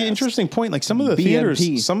that's podcast. an interesting point. Like some of the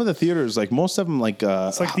theaters, like most of them, like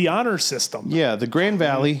It's like the honor system. yeah, the Grand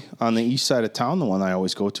Valley on the east side of town, the one I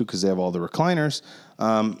always go to because they have all the recliners.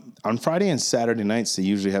 On Friday and Saturday nights, they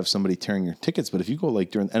usually have somebody tearing your tickets. But if you go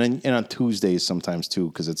like and on Tuesdays sometimes too,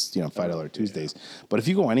 because it's $5 Tuesdays. But if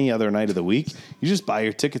you go any other night of the week, you just buy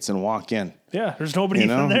your tickets and walk in. Yeah, there's nobody You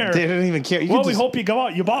know, even there. they don't even care. You Well, could we just- hope you go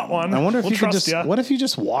out. You bought one. I wonder if we'll you could trust just. ya. What if you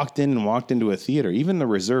just walked into a theater, even the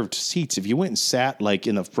reserved seats? If you went and sat like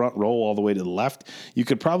in the front row all the way to the left, you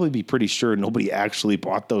could probably be pretty sure nobody actually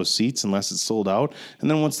bought those seats unless it's sold out. And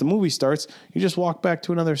then once the movie starts, you just walk back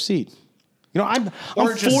to another seat. I'm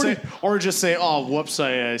Or just 40. say, oh, whoops,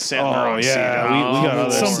 I sat in the Oh, wrong seat. yeah, we got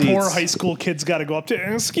other Some seats. poor high school kid's got to go up to.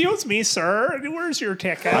 Excuse me, sir. Where's your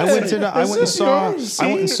ticket? I went and saw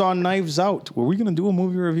yours? Knives Out. Were we going to do a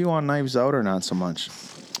movie review on Knives Out or not so much?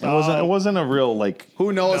 It wasn't a real like.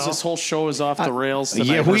 Who knows? This whole show is off the rails tonight.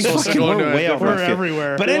 Yeah, We're supposed to go into we're way a off different- our feet.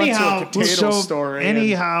 everywhere. But We went to a anyhow, potato store and-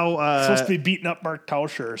 Supposed to be beating up Mark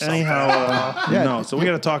Tauscher or something. no. So we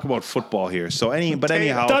got to talk about football here. So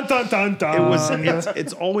anyhow, Dun, dun, dun, dun.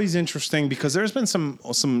 it's always interesting because there's been some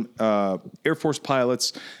Air Force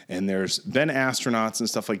pilots and there's been astronauts and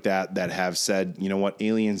stuff like that have said, you know what,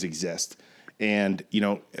 aliens exist. And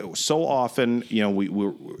so often,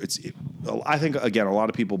 I think again, a lot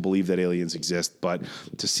of people believe that aliens exist, but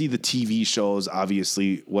to see the TV shows,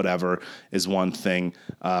 obviously, whatever is one thing.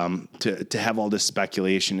 To have all this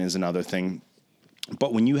speculation is another thing.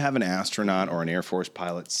 But when you have an astronaut or an Air Force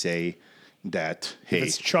pilot say that, hey, If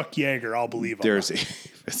it's Chuck Yeager, I'll believe him.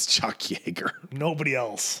 it's Chuck Yeager. Nobody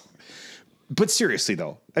else. But seriously,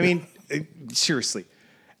 though, I mean, seriously,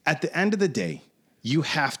 at the end of the day, you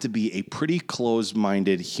have to be a pretty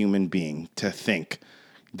closed-minded human being to think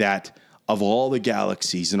that of all the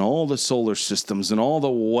galaxies and all the solar systems and all the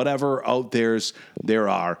whatever out there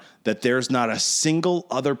are, that there's not a single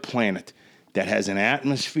other planet that has an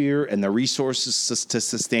atmosphere and the resources to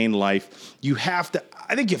sustain life.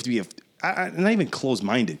 I think you have to be not even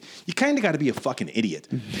closed-minded. You kind of got to be a fucking idiot.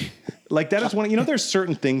 Like that is one. There's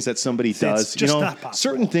certain things that somebody does. just not possible.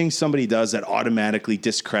 Certain things somebody does that automatically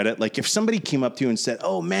discredit. Like if somebody came up to you and said,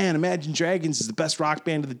 "Oh man, Imagine Dragons is the best rock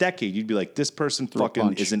band of the decade," you'd be like, "This person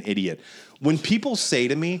fucking is an idiot." When people say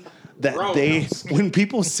to me that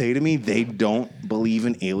they don't believe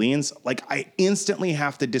in aliens, like I instantly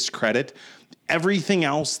have to discredit everything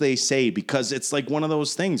else they say because it's like one of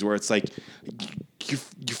those things where it's like your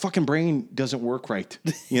fucking brain doesn't work right.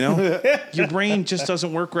 Your brain just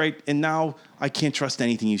doesn't work right. And now I can't trust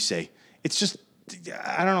anything you say. It's just,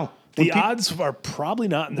 I don't know. The odds are probably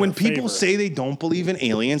not in their When people favor. say they don't believe in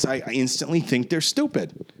aliens, I instantly think they're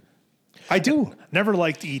stupid. I do. Never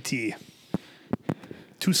liked E.T.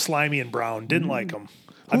 Too slimy and brown. Didn't like him.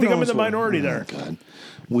 I think I'm in the minority there. God.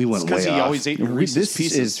 We went Because way he off. always ate your Reese's This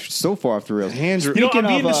Pieces. is so far off the rails. Andrew, You know, I'm Speaking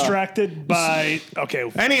being of, distracted by. Okay.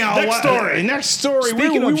 Anyhow, Next story. We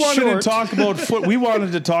Speaking of wanted short. to talk about We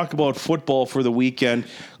wanted to talk about football for the weekend.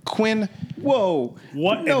 Quinn, Whoa!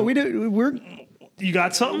 What No, in- we didn't. We're You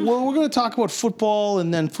got something? Well, we're going to talk about football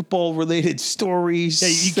and then football-related stories. Yeah,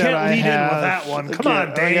 you can't lead in with that one. Come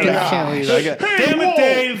on, Dave. I can't lead. Damn it,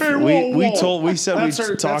 Dave. We said That's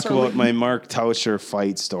we'd talk about my Mark Tauscher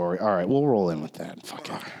fight story. All right, we'll roll in with that. Fuck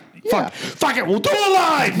it. Yeah. Fuck it. We'll do it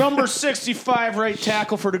live. Number 65 right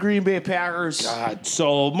tackle for the Green Bay Packers. God.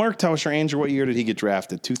 So Mark Tauscher, Andrew, what year did he get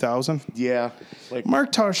drafted? 2000? Yeah.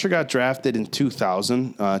 Mark Tauscher got drafted in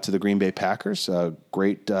 2000 to the Green Bay Packers.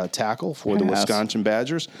 Great tackle for the Wisconsin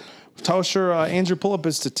Badgers. Tauscher, Andrew, pull up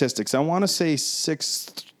his statistics. I want to say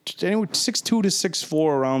 6'2" to 6'4",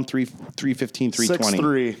 around 315, 320.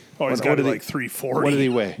 6'3". Oh, he's got like 340. What did he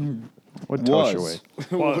weigh? What did Tauscher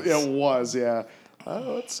weigh? It was, yeah.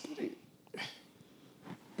 Let's get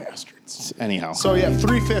bastards. Anyhow. So,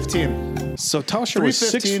 315. So Tauscher was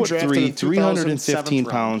 6'3", 315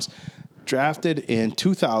 pounds. Drafted in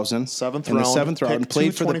 2000. Seventh in round. the seventh round. Pick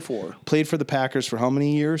Played for 224. Played for the Packers for how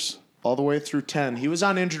many years? All the way through 10. He was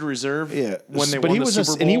on injured reserve when they but won he the was Super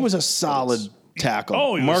Bowl. and he was a solid tackle.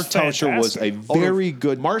 Oh, he was Mark Tauscher was a fantastic. very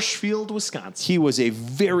good. Marshfield, Wisconsin. He was a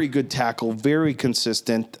very good tackle, very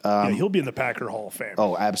consistent. Yeah, he'll be in the Packer Hall of Fame.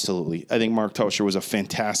 Oh, absolutely. I think Mark Tauscher was a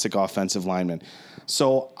fantastic offensive lineman.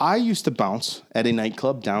 So I used to bounce at a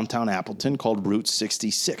nightclub downtown Appleton called Route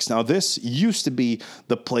 66. Now, this used to be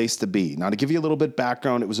the place to be. Now, to give you a little bit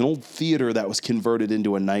background, it was an old theater that was converted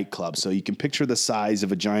into a nightclub. So you can picture the size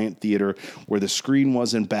of a giant theater where the screen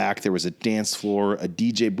was in back. There was a dance floor, a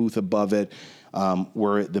DJ booth above it.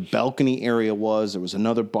 Where the balcony area was, there was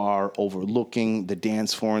another bar overlooking the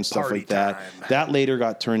dance floor and stuff Party like that. time. That later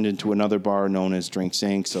got turned into another bar known as Drinks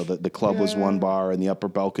Inc. So the club was one bar and the upper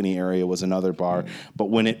balcony area was another bar. But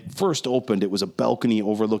when it first opened, it was a balcony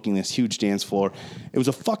overlooking this huge dance floor. It was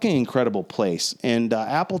a fucking incredible place. And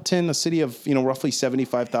Appleton, a city of roughly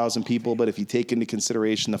 75,000 people, but if you take into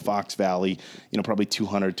consideration the Fox Valley, probably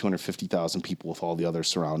 250,000 people with all the other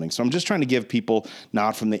surroundings. So I'm just trying to give people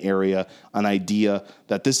not from the area an idea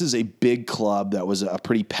that this is a big club that was a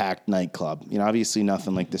pretty packed nightclub. Obviously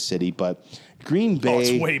nothing like the city, but Green Bay. Oh,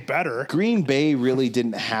 it's way better. Green Bay really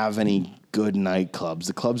didn't have any good nightclubs.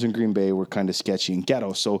 The clubs in Green Bay were kind of sketchy and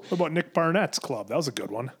ghetto. So What about Nick Barnett's club? That was a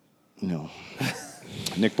good one. no,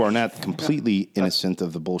 Nick Barnett completely innocent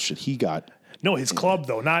of the bullshit he got. No, his club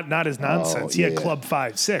though, not his nonsense. He had yeah. Club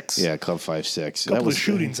 5-6. Yeah, Club 5-6. Couple of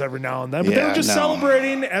shootings every now and then, but they Yeah, were just no.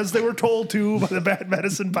 celebrating as they were told to by the Bad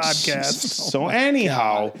Medicine podcast. So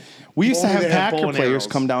anyhow, we used to Only have they had bow Packer and players arrows.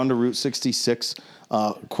 come down to Route 66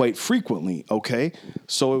 quite frequently, okay?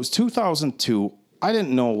 So it was 2002. I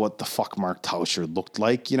didn't know what the fuck Mark Tauscher looked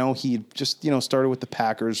like. He just, started with the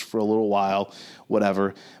Packers for a little while,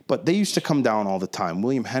 whatever. But they used to come down all the time.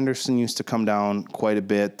 William Henderson used to come down quite a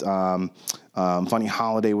bit. Funny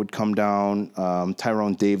Holiday would come down.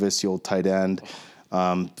 Tyrone Davis, the old tight end.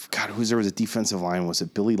 There was a defensive line? Was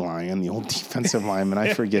it Billy Lyon, the old defensive lineman?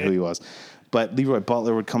 I forget who he was. But Leroy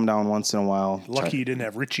Butler would come down once in a while. Lucky you didn't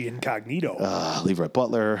have Richie Incognito. Leroy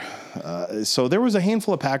Butler. So there was a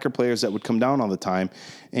handful of Packer players that would come down all the time.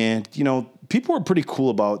 And, people were pretty cool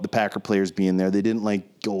about the Packer players being there. They didn't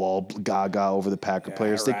go all gaga over the Packer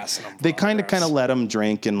players. harassing them for They kind of autographs. let them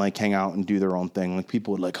drink and hang out and do their own thing.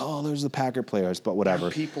 People would oh, there's the Packer players, but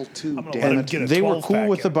whatever. People, too. I'm gonna Damn let it. him get a They were 12 cool pack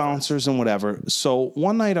with the in. bouncers and whatever. So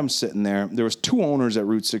one night I'm sitting there. There was two owners at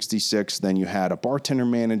Route 66. Then you had a bartender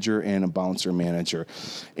manager and a bouncer manager.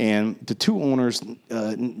 And the two owners,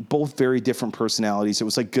 both very different personalities. It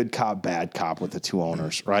was like good cop, bad cop with the two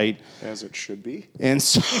owners, right? As it should be. And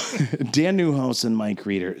so Dan Newhouse and Mike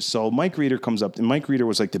Reeder. So Mike Reeder comes up, and Mike Reeder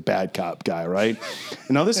was like the bad cop guy, right?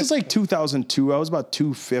 And now this is 2002. I was about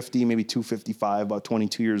 250, maybe 255, about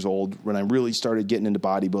 22 years old when I really started getting into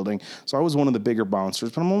bodybuilding. So I was one of the bigger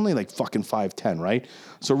bouncers, but I'm only 5'10", right?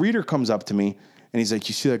 So Reeder comes up to me. And he's like,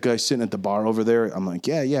 you see that guy sitting at the bar over there? I'm like,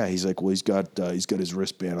 yeah. He's like, well, he's got his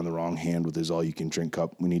wristband on the wrong hand with his all-you-can-drink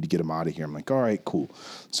cup. We need to get him out of here. I'm like, all right, cool.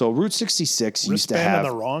 So Route 66 used to Wristband have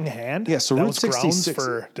on the wrong hand? Yeah, so that Route was grounds 66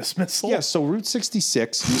 for dismissal? Yeah, so Route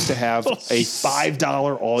 66 used to have a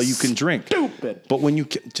 $5 all-you-can-drink. Stupid. But when you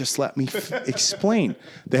just let me explain,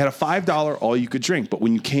 they had a $5 all-you-could-drink. But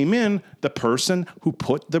when you came in, the person who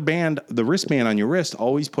put the wristband on your wrist,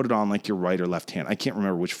 always put it on your right or left hand. I can't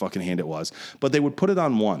remember which fucking hand it was, but they would put it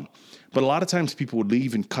on one. But a lot of times people would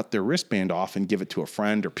leave and cut their wristband off and give it to a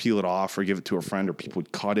friend or peel it off or give it to a friend, or people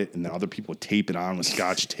would cut it and then other people would tape it on with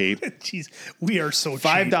Scotch tape. Jeez, we are so cheap.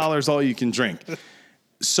 $5 all you can drink.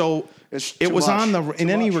 So It's it too was much. in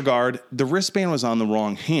Too any much. regard, the wristband was on the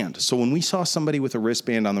wrong hand. So when we saw somebody with a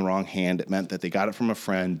wristband on the wrong hand, it meant that they got it from a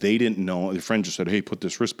friend. They didn't know. The friend just said, hey, put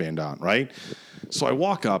this wristband on, right? So I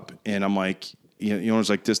walk up and I'm like, it's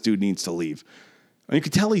like, this dude needs to leave. And you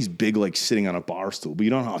could tell he's big, like sitting on a bar stool, but you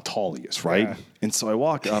don't know how tall he is, right? Yeah. And so I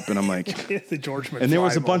walk up and I'm like, The George McFly and there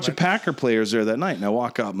was a bunch of moment. Packer players there that night. And I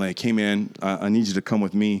walk up and I came in, I need you to come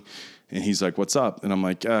with me. And he's like, what's up? And I'm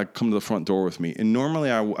like, come to the front door with me. And normally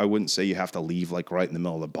I wouldn't say you have to leave like right in the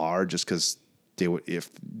middle of the bar just because if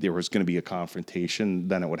there was going to be a confrontation,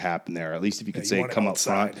 then it would happen there. At least if you could you say, want it come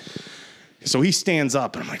outside. up front. So he stands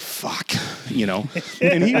up and I'm like, fuck, you know,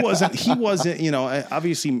 and he wasn't, you know,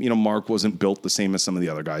 obviously, you know, Mark wasn't built the same as some of the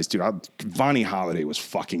other guys, dude. Vonnie Holiday was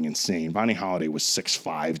fucking insane. Vonnie Holiday was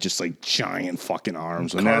 6'5", just like giant fucking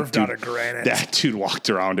arms. And Carved out of granite. That dude walked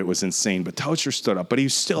around. It was insane. But Tauscher stood up, but he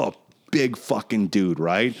was still a big fucking dude,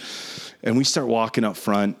 right? And we start walking up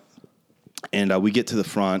front. And we get to the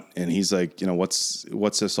front, and he's like, you know, what's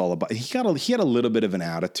this all about? He had a little bit of an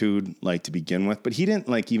attitude, like to begin with, but he didn't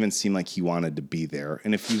like even seem like he wanted to be there.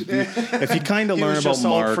 And if you kind of He learn was about just out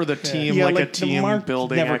Mark for the team, yeah, like a the team Mark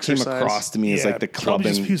building never exercise. came across to me as like the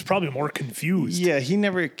clubbing. He was probably more confused. Yeah, he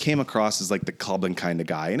never came across as like the clubbing kind of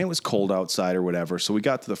guy. And it was cold outside or whatever. So we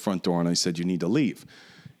got to the front door, and I said, you need to leave.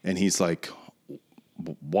 And he's like,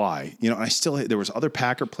 why? You know, there was other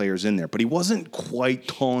Packer players in there, but he wasn't quite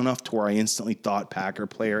tall enough to where I instantly thought Packer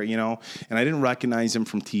player, you know, and I didn't recognize him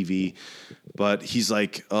from TV, but he's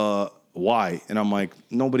like, why? And I'm like,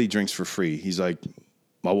 nobody drinks for free. He's like,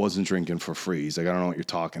 I wasn't drinking for free. He's like, I don't know what you're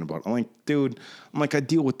talking about. I'm like, dude, I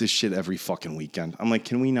deal with this shit every fucking weekend. I'm like,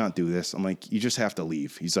 can we not do this? I'm like, you just have to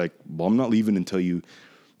leave. He's like, well, I'm not leaving until you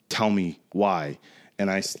tell me why. And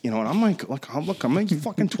and I'm like, look, I'm like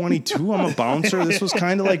fucking 22. I'm a bouncer. This was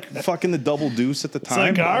kind of like fucking the double deuce at the time.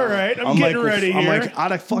 It's like, all right, I'm getting like, ready I'm here. like,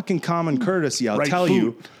 out of fucking common courtesy, I'll Right tell boot.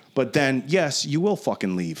 you. But then, yes, you will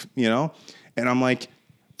fucking leave, you know? And I'm like,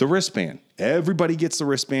 the wristband. Everybody gets the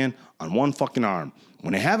wristband on one fucking arm.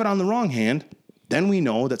 When they have it on the wrong hand, then we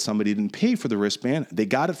know that somebody didn't pay for the wristband. They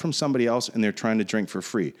got it from somebody else, and they're trying to drink for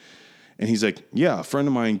free. And he's like, yeah, a friend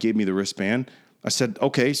of mine gave me the wristband. I said,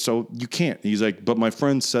 okay, so you can't. He's like, but my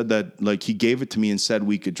friend said that, like, he gave it to me and said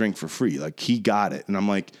we could drink for free. Like, he got it. And I'm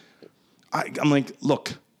like,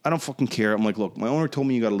 look, I don't fucking care. I'm like, look, my owner told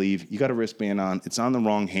me you got to leave. You got a wristband on. It's on the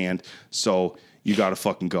wrong hand, so you got to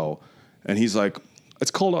fucking go. And he's like, it's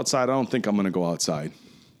cold outside. I don't think I'm going to go outside.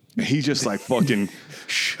 And he just like fucking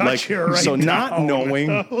Shut you right so down.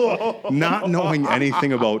 not knowing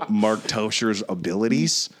anything about Mark Tauscher's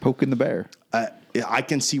abilities. Poking the bear. I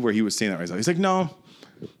can see where he was saying that. He's like, no,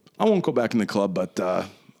 I won't go back in the club, but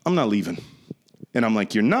I'm not leaving. And I'm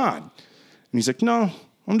like, you're not. And he's like, no,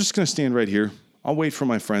 I'm just going to stand right here. I'll wait for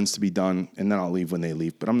my friends to be done, and then I'll leave when they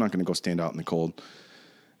leave. But I'm not going to go stand out in the cold.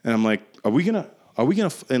 And I'm like, are we going to,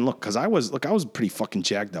 and look, because I was a pretty fucking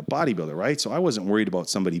jacked up bodybuilder, right? So I wasn't worried about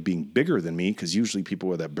somebody being bigger than me, because usually people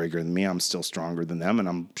were that bigger than me. I'm still stronger than them, and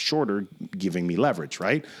I'm shorter, giving me leverage,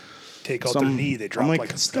 right? Take out their knee, they drop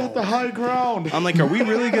like a stone. The high ground. I'm like, are we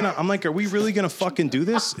really gonna fucking do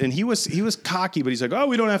this? And he was cocky, but he's like, oh,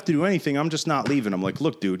 we don't have to do anything. I'm just not leaving. I'm like,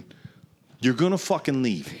 look, dude, you're gonna fucking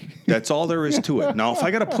leave. That's all there is to it. Now, if I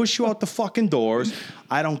gotta push you out the fucking doors,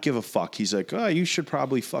 I don't give a fuck. He's like, oh, you should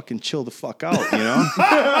probably fucking chill the fuck out, you know?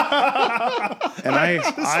 And I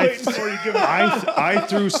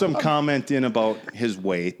threw some comment in about his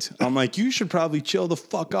weight. I'm like, you should probably chill the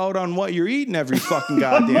fuck out on what you're eating every fucking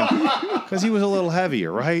goddamn, because he was a little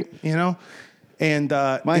heavier, right? You know? And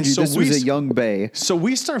Mind you, so this was a young Baye. So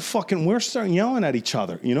we're starting yelling at each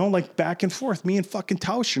other, you know, like back and forth, me and fucking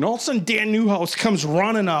Tauscher. And all of a sudden, Dan Newhouse comes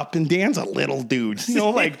running up, and Dan's a little dude, you know,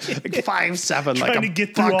 like 5'7", like Trying a to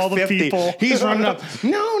get through all the $150. people. He's running up,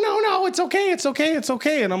 no, it's okay.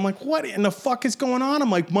 And I'm like, what in the fuck is going on? I'm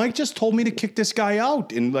like, Mike just told me to kick this guy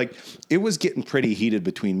out. And like, it was getting pretty heated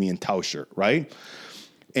between me and Tauscher, right?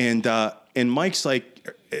 And Mike's like,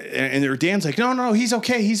 and Dan's like, no, he's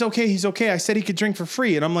okay. I said he could drink for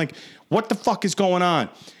free. And I'm like, what the fuck is going on?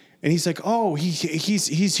 And he's like, oh,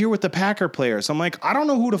 he's here with the Packer players. I'm like, I don't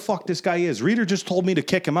know who the fuck this guy is. Reader just told me to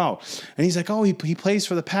kick him out. And he's like, oh, he plays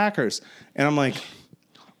for the Packers. And I'm like,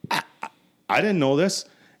 I didn't know this.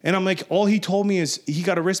 And I'm like, all he told me is he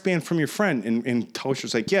got a wristband from your friend. And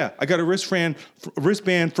Tauscher's like, yeah, I got a wristband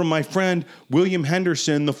from my friend William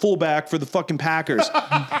Henderson, the fullback for the fucking Packers.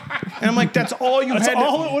 And I'm like, that's all you had. That's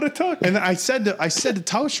all it would have took. And I said to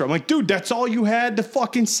Tauscher, I'm like, dude, that's all you had to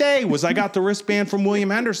fucking say was I got the wristband from William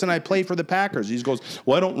Henderson. I play for the Packers. He goes,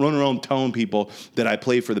 well, I don't run around telling people that I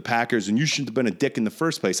play for the Packers, and you shouldn't have been a dick in the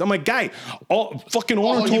first place. I'm like, guy, fucking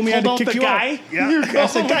owner told me I had to kick you out. Yeah. I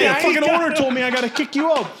said, guy, the fucking owner told me I got to kick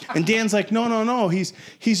you out. And Dan's like, no, he's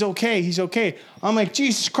okay. I'm like,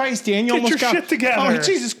 Jesus Christ, Dan, you Get almost your got shit together. I'm like,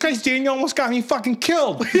 Jesus Christ, Dan, you almost got me fucking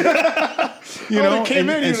killed. You know, came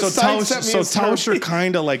in, you so sidestepped me and Tauscher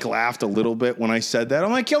kind of like laughed a little bit when I said that.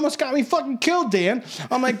 I'm like, you almost got me fucking killed, Dan.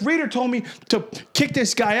 I'm like, Reader told me to kick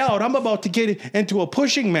this guy out. I'm about to get into a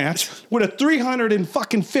pushing match with a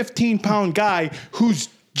 315-pound guy whose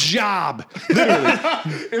job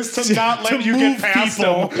literally is to not let you get past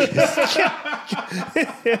him.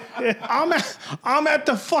 I'm at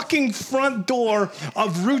the fucking front door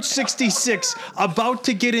of Route 66 about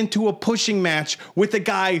to get into a pushing match with a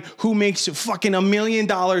guy who makes fucking $1 million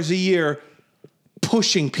a year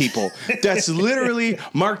pushing people. That's literally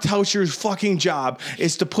Mark Tauscher's fucking job,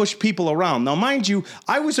 is to push people around. Now, mind you,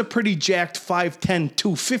 I was a pretty jacked 5'10",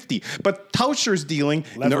 250, but Tauscher's dealing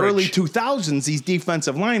in the early 2000s, these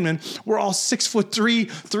defensive linemen were all 6'3",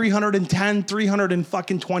 310,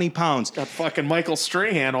 320 pounds. Got fucking Michael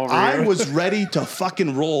Strahan over I here. was ready to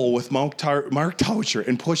fucking roll with Mark Tauscher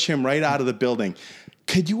and push him right out of the building.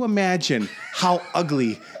 Could you imagine how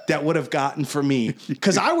ugly that would have gotten for me?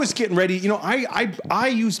 Because I was getting ready. You know, I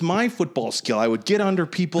used my football skill. I would get under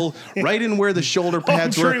people right in where the shoulder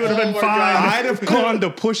pads I'm sure were. he would have been fine. I'd have gone to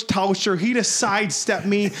push Tauscher. He'd have sidestepped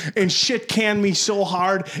me and shit canned me so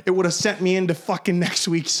hard it would have sent me into fucking next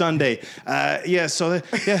week Sunday. Just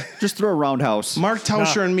throw a roundhouse. Mark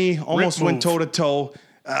Tauscher and me almost went toe to toe.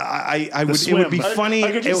 It would be funny.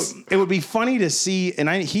 It would be funny to see, and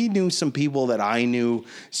he knew some people that I knew,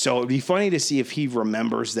 so it'd be funny to see if he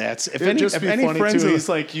remembers that. If It'd any funny friends, too. He's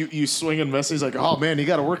like, you swing and miss. He's like, oh man, you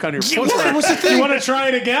got to work on your footwork. what's the thing? You want to try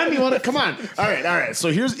it again? You want to come on? All right. So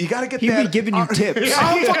you got to get He'd that. be giving you tips.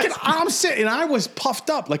 I'm sitting, and I was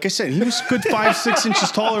puffed up. Like I said, he was good 5'6"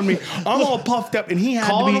 inches taller than me. I'm all puffed up, and he had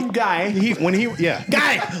Calling to be him guy.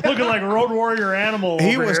 guy. Looking like Road Warrior Animal.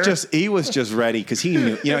 He over was here. just ready because he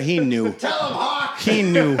knew. You know, he knew. Tell him, Hawk. He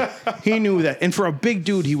knew that. And for a big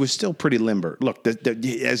dude, he was still pretty limber. Look,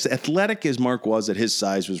 as athletic as Mark was at his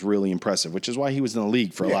size was really impressive, which is why he was in the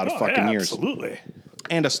league for a lot of fucking years. Absolutely.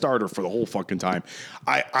 And a starter for the whole fucking time.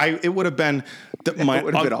 It would have been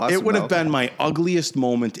awesome, it would have been my ugliest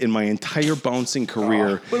moment in my entire bouncing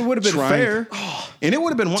career. But it would have been fair. And it would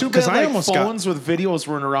have been Too because bad, I like, almost phones with videos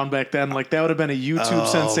weren't around back then. Like that would have been a YouTube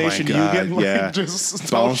sensation. My God, you getting like yeah.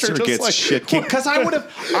 just Bouncer just gets like, shit kicked. Because I would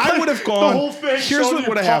have gone. The whole thing Here's showed what you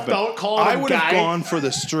would have puffed happened. out, calling I him would have guy. gone for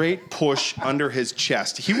the straight push under his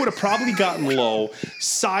chest. He would have probably gotten low,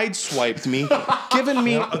 side-swiped me, given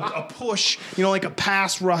me a push, like a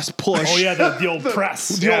pass rush push. Oh yeah, the old press.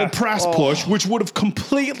 The old press push, which would have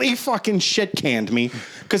completely fucking shit canned me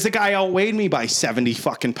because the guy outweighed me by 70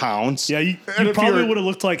 fucking pounds. Yeah, you probably would have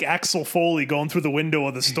looked like Axel Foley going through the window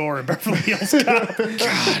of the store in Beverly Hills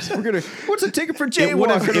Cop. God, what's a ticket for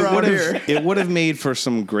jaywalking around here? It would have made for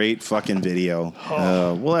some great fucking video.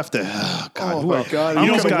 We'll have to. God, my God! I You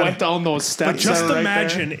almost could got went down those steps. But just right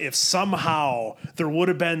imagine there. if somehow there would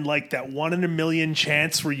have been like that 1 in a million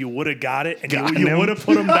chance where you would have got it and Gotten you him. would have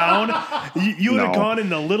put him down. You would have gone in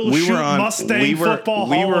the Little Shoot Mustang Football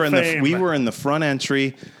Hall of Fame. We were in the front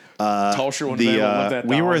entry. Tauscher wouldn't have let that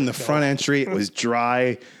we down. were in the front entry. It was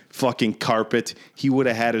dry fucking carpet. He would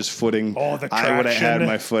have had his footing. Oh, the I would have had traction.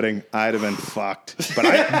 my footing. I'd have been fucked. But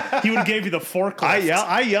He would have gave you the forklift.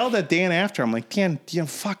 I yelled at Dan after. I'm like, Dan,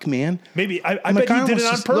 fuck, man. Maybe I I'm bet like, he did it on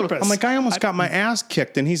almost just- purpose. I'm like, I almost got my ass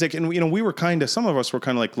kicked, and he's like, and we were some of us were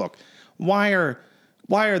kind of like, look, why are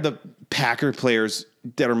the Packer players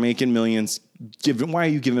that are making millions why are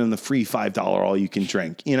you giving them the free $5 all you can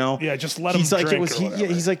drink? Yeah, just let he's them like, drink.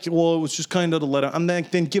 He's like, well, it was just kind of to let him. I'm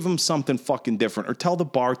like, then give him something fucking different, or tell the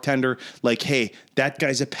bartender like, hey, that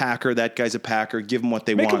guy's a Packer, that guy's a Packer. Give them what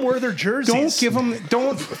they Make want. them wear their jerseys.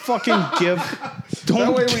 Don't fucking give.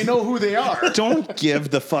 That way we know who they are. Don't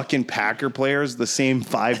give the fucking Packer players the same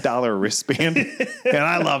 $5 wristband. And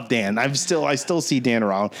I love Dan. I still see Dan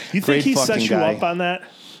around. You Great think he fucking set you guy. up on that?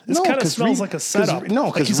 This No, kind of 'cause smells Reed- like a setup. 'cause- no,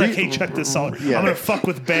 Like 'cause he's like, Reed- hey, check this out. Yeah. I'm gonna fuck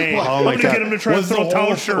with Baye. Oh I'm my gonna God. get him to try to Was the throw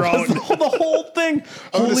whole- Tauscher out. the whole thing.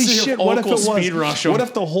 I'm gonna Holy see if shit! What if it Uncle was? speed rush him. What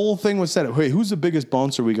if the whole thing was said? Hey, who's the biggest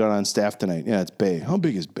bouncer we got on staff tonight? Yeah, it's Baye. How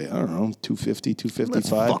big is Baye? I don't know, 250,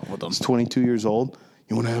 255. fuck with him. He's 22 years old.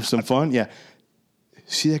 You want to have some fun? Yeah.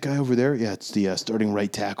 See that guy over there? Yeah, it's the starting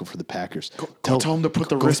right tackle for the Packers. Tell him to put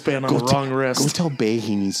the wristband on the wrong wrist. Go tell Baye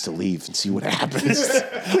he needs to leave and see what happens.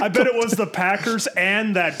 I bet it was the Packers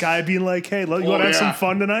and that guy being like, hey, you want to have some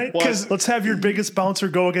fun tonight? Let's have your biggest bouncer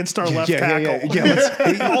go against our left tackle.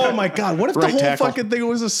 Oh my God! What if the Right whole tackle. fucking thing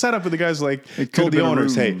was a setup and the guy's like told could've the been a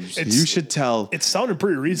owners, "Hey, ruse. you should tell." It sounded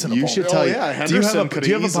pretty reasonable. You should tell. yeah, do you have Henderson a could've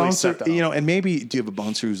easily bouncer? set that up. And maybe do you have a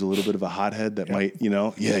bouncer who's a little bit of a hothead that might,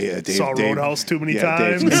 Yeah, Dave. Saw Dave, Roadhouse too many yeah, times.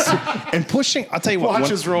 Dave. And pushing, I'll tell you what.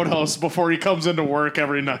 Watches Roadhouse before he comes into work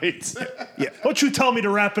every night. Don't you tell me to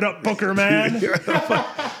wrap it up, Booker, man.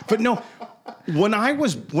 But no, when I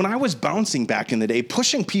was bouncing back in the day,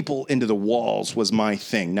 pushing people into the walls was my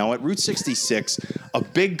thing. Now at Route 66, a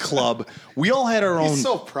big club, we all had our own. He's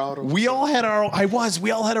so proud of We all had our.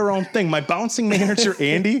 We all had our own thing. My bouncing manager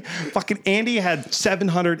Andy, Andy had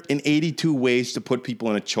 782 ways to put people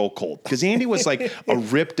in a chokehold because Andy was like a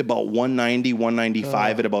ripped about 190,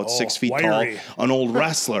 195 at about 6 feet wiry. tall, an old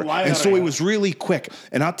wrestler, and so he was really quick.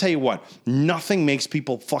 And I'll tell you what, nothing makes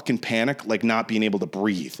people fucking panic like not being able to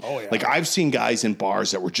breathe. Oh, yeah. Like I've seen guys in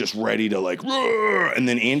bars that were just ready to like, roar, and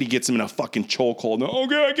then Andy gets them in a fucking chokehold.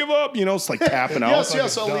 Okay, I give up. You know, it's like tapping out.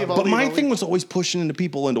 yes, I'll leave. But my thing was always pushing into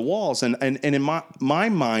people into walls, and in my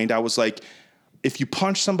mind, I was like, if you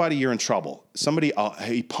punch somebody, you're in trouble. Somebody,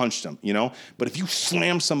 he punched him, you know? But if you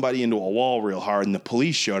slam somebody into a wall real hard and the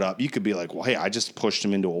police showed up, you could be like, well, hey, I just pushed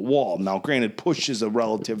him into a wall. Now, granted, push is a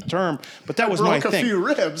relative term, but that was my thing. Broke a few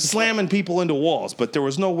ribs. Slamming people into walls, but there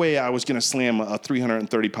was no way I was going to slam a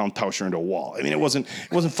 330-pound Tauscher into a wall. I mean, it wasn't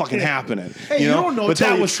fucking happening. Hey, you don't know but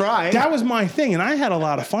till you was, try. That was my thing, and I had a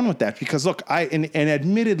lot of fun with that because, look, and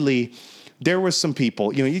admittedly, there was some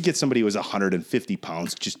people, you get somebody who was 150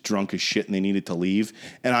 pounds, just drunk as shit, and they needed to leave.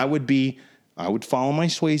 And I would follow my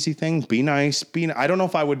Swayze thing, be nice, I don't know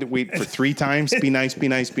if I would wait for 3 times, be nice, be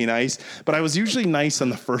nice, be nice. But I was usually nice on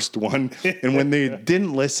the first one. And when they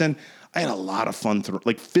didn't listen, I had a lot of fun,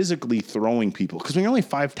 physically throwing people. Because when you're only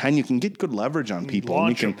 5'10", you can get good leverage on people.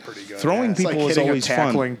 Launch And them pretty good. throwing It's like people is hitting always a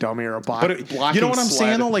tackling fun. dummy or a But blocking you know what I'm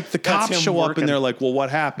saying, though? Like, the That's cops him show up working. and they're like, well, what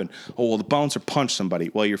happened? Oh, well, the bouncer punched somebody.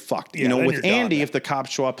 Well, you're fucked. Yeah, then With you're done. Andy, if the cops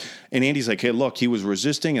show up and Andy's like, hey, look, he was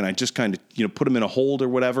resisting and I just kind of, put him in a hold or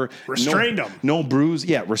whatever. Restrained him. No bruise.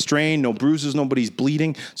 Yeah, restrained, no bruises, nobody's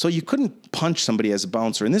bleeding. So you couldn't punch somebody as a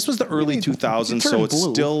bouncer. And this was the early 2000s, so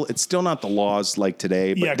it's still not the laws like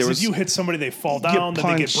today. But Yeah, because if you hit somebody, they fall down, then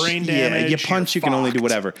they get brain damage. Yeah, you punch, you can only do fucked.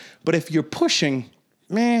 whatever. But if you're pushing,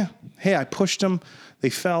 hey, I pushed them, they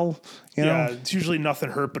fell, Yeah, it's usually nothing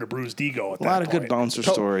hurt but a bruised ego at A that lot of point. good bouncer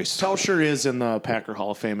stories. Tauscher is in the Packer Hall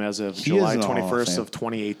of Fame as of He July is in the Hall of 21st Fame. of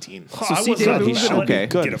 2018. I see, wasn't David, on he the should ballot. okay.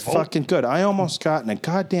 Good, Get a vote. fucking good. I almost got in a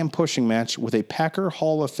goddamn pushing match with a Packer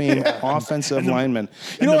Hall of Fame offensive lineman.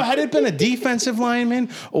 Had it been a defensive lineman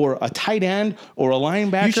or a tight end or a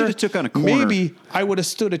linebacker, You should have took on a corner. Maybe I would have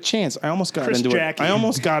stood a chance. I almost got Chris into Jackie. it. I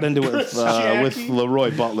almost got into it with Leroy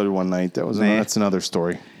Butler one night. That's another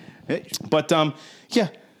story. But yeah.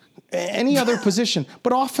 Any other position,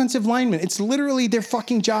 but offensive linemen, it's literally their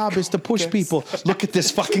fucking job is to push people. Look at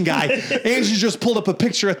this fucking guy. Andrew just pulled up a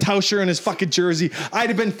picture of Tauscher in his fucking jersey. I'd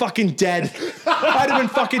have been fucking dead.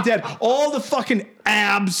 All the fucking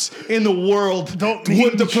abs in the world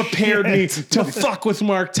wouldn't have prepared me to fuck with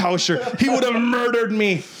Mark Tauscher. He would have murdered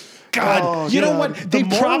me. God, you know what? The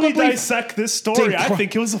more we dissect this story, I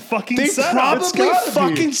think it was a fucking They setup. probably gotta be.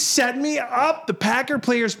 fucking set me up. The Packer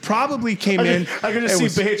players probably came in. I can just It see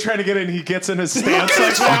was- Baye trying to get in. He gets in his stance. Look at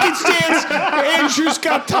his like fucking that. stance. Andrew's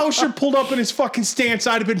got Tauscher pulled up in his fucking stance.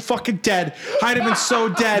 I'd have been fucking dead. I'd have been so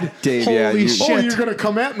dead. Dave, Holy yeah, shit. Oh, you're gonna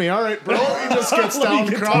come at me? All right, bro. He just gets down,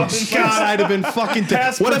 Gets crouched. down. God, I'd have been fucking dead.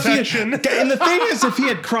 Pass What if protection. and the thing is, if he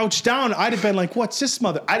had crouched down, I'd have been like, "What's this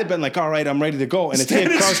mother?" I'd have been like, "All right, I'm ready to go." And if he had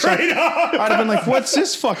Standing crouched straight down, I'd have been like, "What's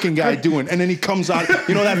this fucking guy doing?" And then he comes out.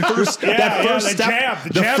 That first the step, jab, the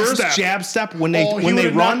the jab first step. jab step when they Oh, he when they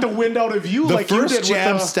would've run. knocked the wind out of you The like you first did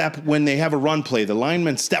jab with the... step when they have a run play, the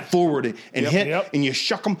linemen step forward and hit, Yep. and you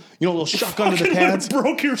shuck them. They'll shuck under the Fucking pads.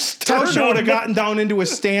 broke your Tauscher would sternum. have gotten down into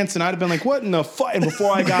his stance, and I'd have been like, "What in the fuck?" And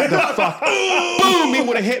before I got the fuck, boom, he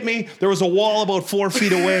would have hit me. There was a wall about 4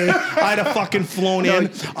 feet away. I'd have fucking flown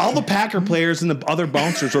in. All the Packer players and the other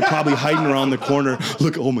bouncers were probably hiding around the corner.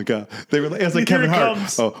 Look, oh my god, they were. It was like Here Kevin it Hart.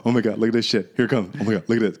 comes. Oh my god, look at this shit. Here it comes. Oh my god,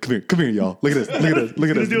 look at this. Come here, y'all. Look at this. Look at this. Look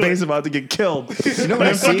at this. do it. Bay's about to get killed. You know what I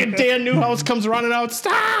And see? fucking Dan Newhouse comes running out.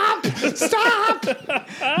 Stop! Stop!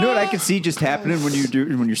 You know what I can see just happening when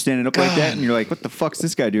you're standing up like that, and you're like, "What the fuck's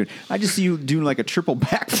this guy doing?" I just see you doing like a triple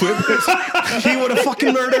backflip. He would have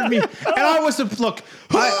fucking murdered me. And I was look.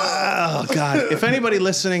 Oh god! If anybody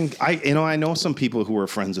listening, I know some people who were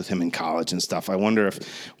friends with him in college and stuff. I wonder if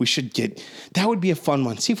we should get. That would be a fun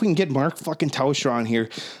one. See if we can get Mark fucking Tauscher on here.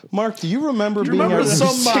 Mark, do you remember being remember at some,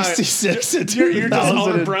 66? You're just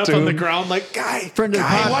out of breath on the 2002? ground like, guy, Friend of the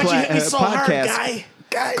why'd you hit me so hard, podcast. guy?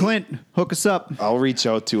 Clint, hook us up. I'll reach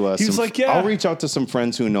out to He's like, yeah. I'll reach out to some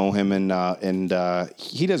friends who know him, and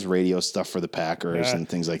he does radio stuff for the Packers and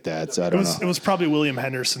things like that. So I don't know. It was probably William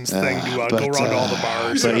Henderson's thing to go around to all the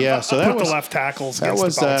bars. But yeah, so that put was the left tackles that against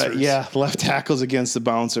was the bouncers. left tackles against the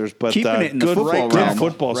bouncers. But Keeping it in the good, football good realm.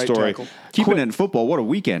 football Right story. tackle. Keeping it in football, what a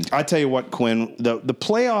weekend. I tell you what, Quinn, the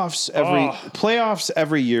playoffs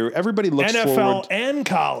every year, everybody looks NFL forward. and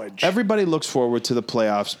college. Everybody looks forward to the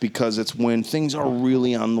playoffs because it's when things are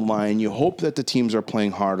really on the line. You hope that the teams are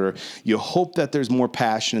playing harder. You hope that there's more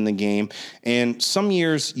passion in the game. And some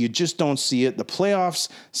years you just don't see it. The playoffs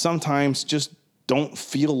sometimes just don't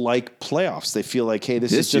feel like playoffs. They feel like, hey,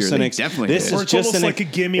 this is just year an they definitely did. Or it's almost like a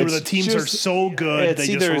gimme where the teams are so good it's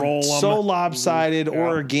they either just roll them. so lopsided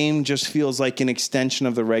or a game just feels like an extension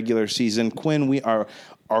of the regular season. Quinn, we are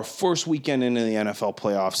our first weekend into the NFL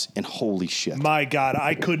playoffs, and holy shit. My God,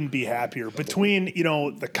 I couldn't be happier. Between,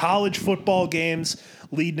 the college football games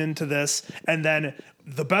leading into this, and then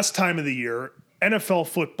the best time of the year, NFL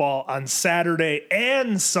football on Saturday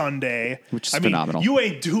and Sunday. Which is phenomenal. You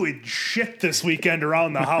ain't doing shit this weekend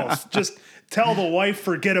around the house. Just tell the wife,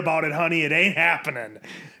 forget about it, honey. It ain't happening.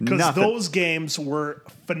 Because Nothing. those games were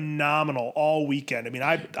phenomenal all weekend. I mean,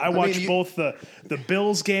 I watched both the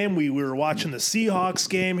Bills game. We were watching the Seahawks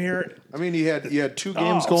game here. I mean, you had two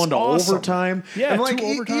games it's going to awesome. overtime. Yeah, and like two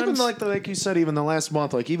overtimes. even like you said, even the last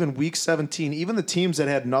month, like even week 17, even the teams that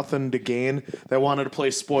had nothing to gain that wanted to play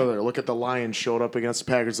spoiler. Look at the Lions showed up against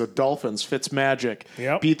the Packers. The Dolphins,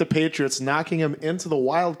 Fitzmagic, beat the Patriots, knocking them into the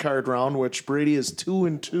wild card round, which Brady is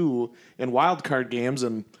 2-2 in wild card games,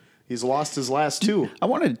 and he's lost his last two. I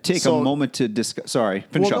wanted to take a moment to discuss. Sorry,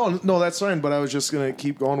 finish up. No, that's fine. But I was just gonna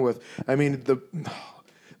keep going with. I mean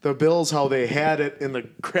the Bills, how they had it in the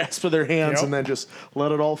grasp of their hands and then just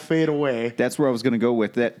let it all fade away. That's where I was going to go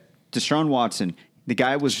with that. Deshaun Watson, the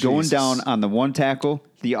guy was going down on the one tackle.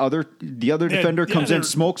 The other defender comes in,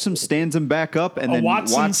 smokes him, stands him back up, and then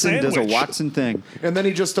Watson does a Watson thing. And then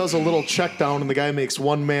he just does a little check down, and the guy makes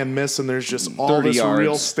one man miss, and there's just all 30 this yards,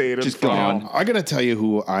 real estate in just front. gone. I got to tell you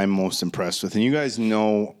who I'm most impressed with. And you guys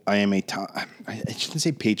know I am I shouldn't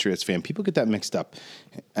say Patriots fan. People get that mixed up.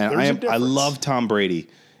 And I love Tom Brady.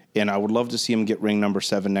 And I would love to see him get ring number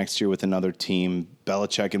 7 next year with another team.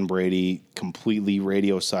 Belichick and Brady completely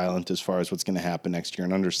radio silent as far as what's going to happen next year,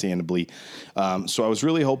 and understandably. So I was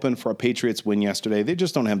really hoping for a Patriots win yesterday. They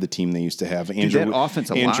just don't have the team they used to have. Andrew, that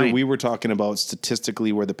offensive Andrew, line. we were talking about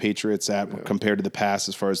statistically where the Patriots at compared to the past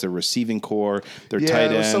as far as their receiving core, their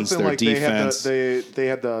tight it was ends, something their like defense. They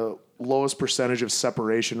had the lowest percentage of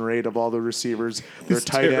separation rate of all the receivers. Their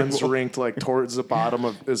tight ends ranked like towards the bottom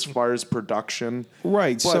of as far as production.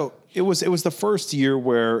 Right. But So it was the first year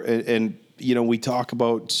where and we talk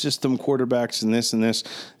about system quarterbacks and this.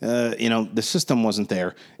 The system wasn't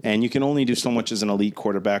there, and you can only do so much as an elite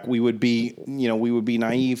quarterback. We would be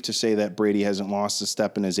naive to say that Brady hasn't lost a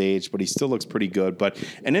step in his age, but he still looks pretty good. But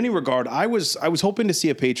in any regard, I was hoping to see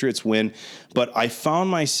a Patriots win, but I found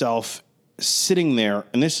myself sitting there,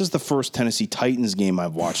 and this is the first Tennessee Titans game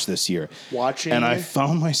I've watched this year. And I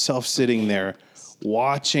found myself sitting there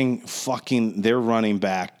watching fucking their running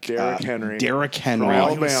back, Derrick Henry.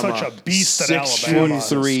 He was such a beast at Alabama.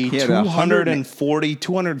 6'3", 240,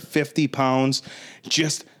 250 pounds,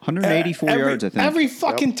 just 184 yards, I think. Every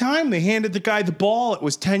fucking time they handed the guy the ball, it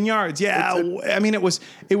was 10 yards. Yeah, I mean, it was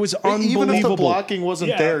unbelievable. Even if the blocking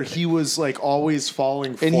wasn't there, he was like always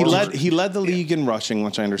falling forward. And he led the league in rushing,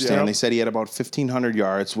 which I understand. They said he had about 1,500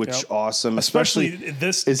 yards, which awesome. Especially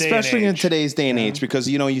in today's day and age, because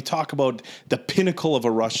you talk about the pinnacle of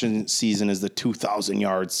a rushing season is the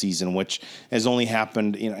 2,000-yard season, which has only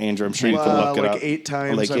happened. Andrew, I'm sure you can look it up 8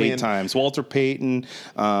 times. Like eight times. Walter Payton,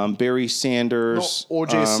 Barry Sanders,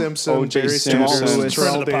 O.J. Simpson, O.J. Barry Simpson, Sanders, Friend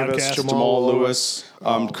Terrell of the Davis, podcast. Jamal Lewis.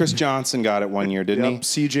 Chris Johnson got it one year, didn't he?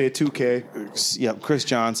 CJ2K. Yep, Chris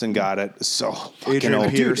Johnson got it. So Adrian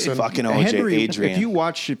Peterson. fucking OJ, Henry, Adrian.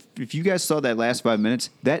 if you guys saw that last 5 minutes,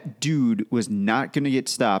 that dude was not going to get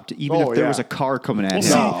stopped, even if there was a car coming at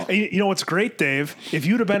him. See, you know what's great, Dave? If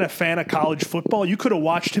you'd have been a fan of college football, you could have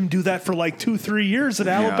watched him do that for like 2-3 years at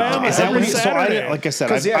Alabama. Is that every what he? So Saturday. like I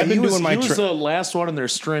said, I've been doing my. He was the last one in their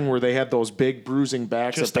string where they had those big bruising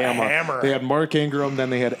backs Just at a Bama. hammer. They had Mark Ingram, then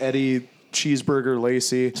they had Eddie Cheeseburger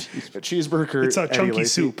Lacey, Cheeseburger. It's a Eddie chunky Lacy.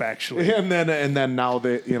 soup, actually. And then now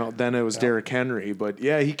then it was Derrick Henry. But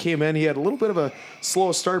yeah, he came in. He had a little bit of a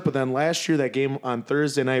slow start, but then last year that game on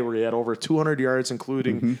Thursday night where he had over 200 yards,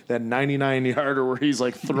 including that 99-yarder where he's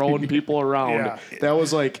like throwing people around. Yeah.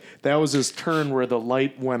 That was his turn where the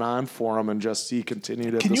light went on for him, and just he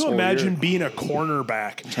continued. Can you imagine being a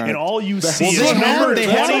cornerback and all you see Well, is they had- number they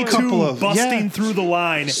had a 22 couple of- busting yeah. through the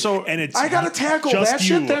line? So, and it's I got to tackle just that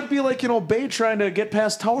you. shit. That'd be like Baye trying to get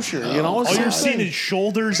past Tauscher. All you're seeing is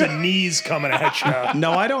shoulders and knees coming at you.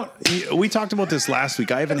 No, I don't. We talked about this last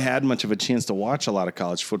week. I haven't had much of a chance to watch a lot of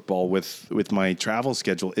college football with my travel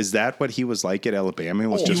schedule. Is that what he was like at Alabama? He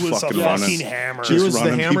was just he was fucking a running. fucking hammer. He was the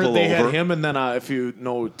running hammer. people They over. had him, and then if you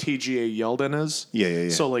know TGA Yeldon is, Yeah.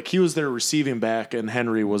 So like he was their receiving back, and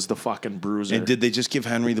Henry was the fucking bruiser. And did they just give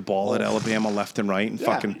Henry the ball at Alabama left and right and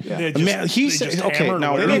fucking? yeah. They just- Man, they he's just okay. hammered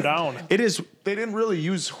Now him down. it is. They didn't really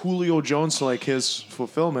use Julio Jones to like his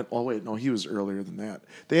fulfillment. Oh wait, no, he was earlier than that.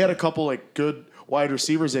 They had a couple like good wide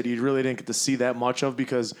receivers that you really didn't get to see that much of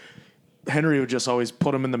because Henry would just always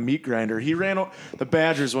put him in the meat grinder. He ran the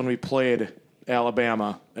Badgers when we played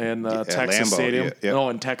Alabama in Texas Lambeau, Stadium. yeah. No,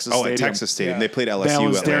 in Texas Oh, Stadium. at Texas Stadium, Yeah. they played LSU. That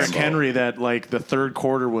was at Derrick Lambeau. Henry. That like the third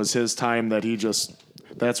quarter was his time that he just.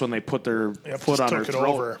 That's when they put their foot just on her took it throat.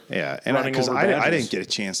 over. Yeah, and running because over I Badgers. didn't get a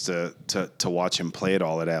chance to watch him play at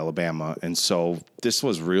all at Alabama, and so this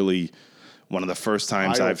was really one of the first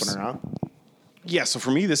times Eye-opener, huh? Yeah, so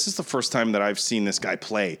for me, this is the first time that I've seen this guy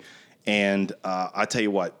play, and I tell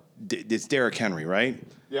you what, it's Derrick Henry, right?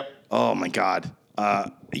 Yep. Oh my God.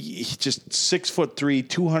 He's just 6'3",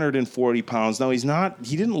 240 pounds. Now he's not.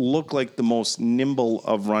 He didn't look like the most nimble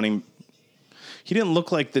of running. He didn't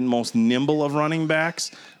look like the most nimble of running backs,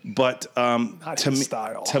 but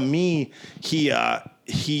to me,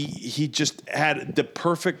 he just had the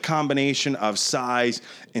perfect combination of size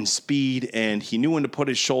and speed, and he knew when to put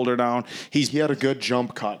his shoulder down. He had a good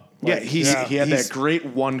jump cut. Yeah, he had that great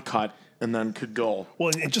one cut and then could go.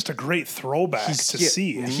 Well, and just a great throwback to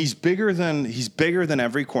see. He's bigger than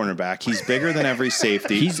every cornerback. He's bigger than every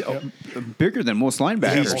safety. He's bigger than most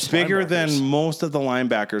linebackers. He's bigger than most of the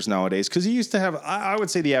linebackers nowadays because he used to have. I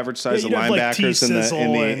would say the average size of you'd have, like, linebackers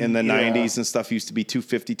in the and- 90s and stuff used to be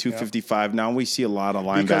 250, 255. Now we see a lot of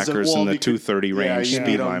linebackers in the 230 range you speed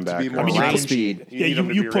need 'em to be linebacker. more mean, you rangy. put speed. need 'em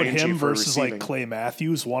to you be put rangy him for versus receiving. like Clay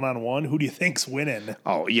Matthews one-on-one. Who do you think's winning?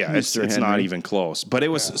 Oh yeah, it's Mr. not Henry. even close. But it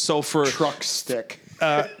was so for truck stick.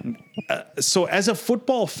 So as a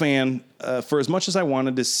football fan, for as much as I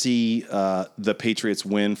wanted to see the Patriots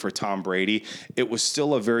win for Tom Brady, it was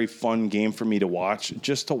still a very fun game for me to watch.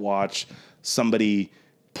 Just to watch somebody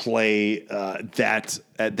play that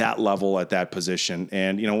at that level at that position,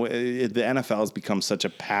 and the NFL has become such a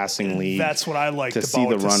passing league. That's what I liked to about see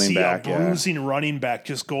the running back, a bruising running back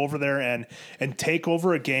just go over there and take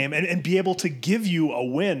over a game and be able to give you a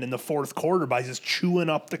win in the fourth quarter by just chewing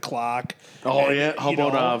up the clock. Oh And, yeah, how you know,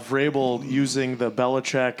 about Vrabel using the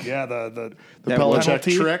Belichick? yeah the Belichick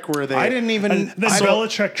penalty. trick where they. I didn't even. And then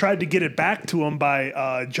Belichick tried to get it back to him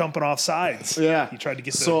by jumping off sides. Yeah, he tried to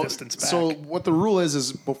get the distance back. So what the rule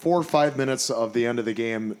is before 5 minutes of the end of the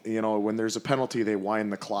game, when there's a penalty, they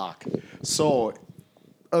wind the clock. So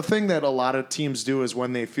a thing that a lot of teams do is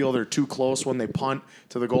when they feel they're too close, when they punt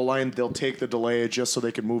to the goal line, they'll take the delay just so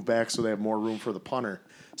they can move back, so they have more room for the punter.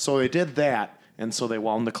 So they did that, and so they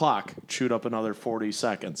wound the clock, chewed up another 40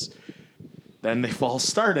 seconds. Then they all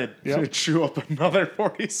started to chew up another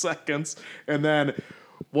 40 seconds, and then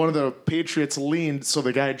one of the Patriots leaned, so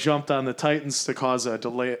the guy jumped on the Titans to cause a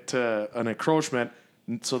delay to an encroachment.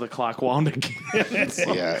 So the clock wound again.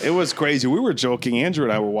 Yeah, it was crazy. We were joking. Andrew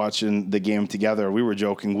and I were watching the game together. We were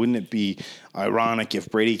joking. Wouldn't it be ironic if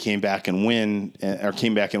Brady came back and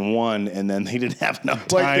won, and then they didn't have enough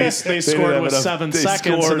time? Like they scored with 7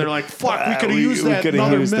 seconds, and they're like, "Fuck, we could have used that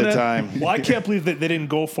another minute." time. Well, I can't believe that they didn't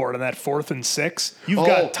go for it on that 4th and 6. You've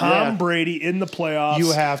got Tom Brady in the playoffs.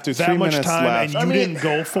 You have to. that 3 much minutes time, left. and you didn't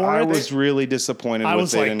go for I it. was really disappointed I with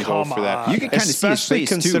was they like, didn't go come for that. on. You could kind of see his Especially face,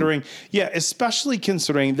 too. considering, especially considering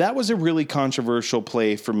that was a really controversial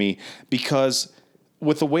play for me because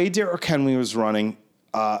with the way Derrick Henry was running,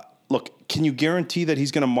 look, can you guarantee that he's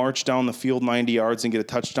going to march down the field 90 yards and get a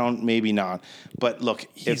touchdown? Maybe not. But look,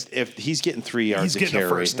 if he's getting 3 yards, he's a getting a carry,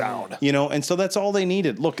 first down. and so that's all they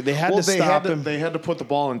needed. Look, they had to They stop had him. They had to put the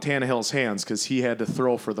ball in Tannehill's hands because he had to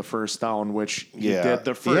throw for the first down, which he Yeah. did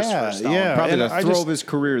the first down. Yeah. Probably And the I throw just- of his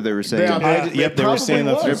career, they were saying. They were saying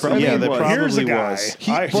that. was. There probably Here's a guy. was.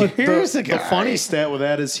 But the funny stat with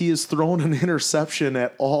that is he has thrown an interception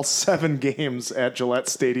at all 7 games at Gillette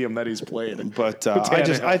Stadium that he's played. But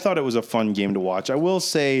Tannehill. I thought it was a fun fun game to watch. I will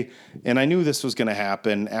say, and I knew this was going to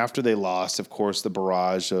happen after they lost, of course, the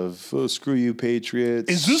barrage of, oh, screw you,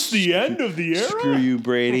 Patriots. Is this the end of the era? Screw you,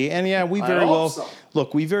 Brady. And yeah, we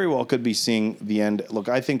very well could be seeing the end. Look,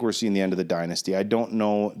 I think we're seeing the end of the dynasty. I don't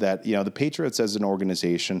know that, the Patriots as an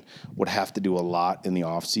organization would have to do a lot in the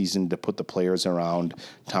offseason to put the players around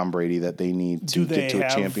Tom Brady that they need to get to a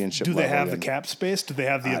championship level. Do they have the cap space? Do they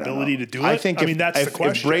have the ability to do it? I think that's the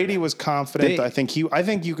question. If Brady was confident, I think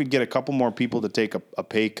you could get a couple more people to take a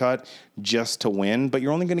pay cut just to win, but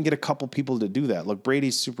you're only going to get a couple people to do that. Look,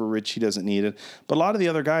 Brady's super rich; he doesn't need it. But a lot of the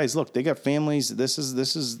other guys, look, they got families. This is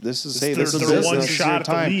their one shot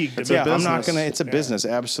at the league. I'm not gonna. It's a business,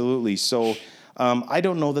 absolutely. So. I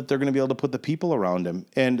don't know that they're going to be able to put the people around him.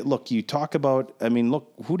 And look, you talk about. I mean,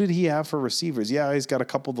 look, who did he have for receivers? Yeah, he's got a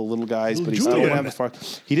couple of the little guys, but he still didn't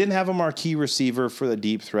have He didn't have a marquee receiver for the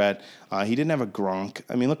deep threat. He didn't have a Gronk.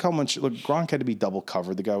 I mean, look Gronk had to be double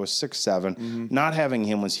covered. The guy was 6'7". Mm-hmm. Not having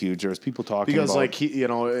him was huge. There was people talking because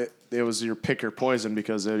about it was your pick or poison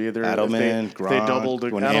because either Edelman, Gronk, they doubled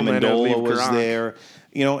when Edelman Amendola was Gronk. there.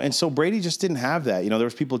 And so Brady just didn't have that. There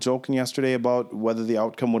was people joking yesterday about whether the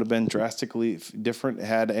outcome would have been drastically different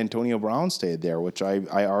had Antonio Brown stayed there, which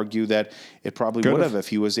I argue that it probably would have if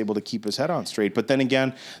he was able to keep his head on straight. But then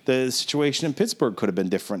again, the situation in Pittsburgh could have been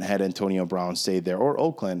different had Antonio Brown stayed there, or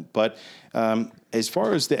Oakland. But as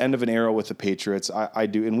far as the end of an era with the Patriots, I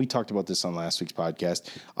do, and we talked about this on last week's podcast.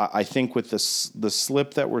 I think with the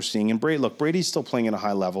slip that we're seeing, and Brady's still playing at a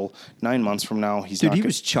high level. 9 months from now, he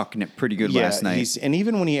was chucking it pretty good last night. And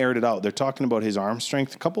even when he aired it out, they're talking about his arm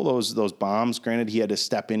strength. A couple of those bombs, granted, he had to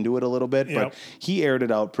step into it a little bit, but he aired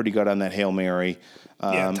it out pretty good on that Hail Mary.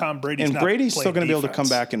 Tom Brady's still going to be able to come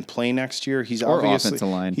back and play next year. He's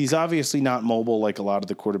obviously not mobile like a lot of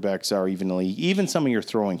the quarterbacks are evenly. Even some of your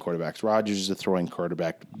throwing quarterbacks. Rodgers is a throwing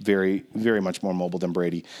quarterback, very, very much more mobile than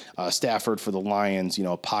Brady. Stafford for the Lions,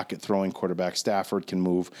 a pocket throwing quarterback. Stafford can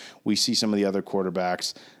move. We see some of the other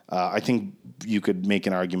quarterbacks. I think you could make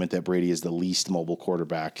an argument that Brady is the least mobile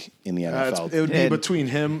quarterback in the NFL. It would be between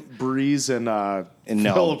him, Breeze, and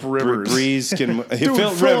Phillip Rivers. Breeze can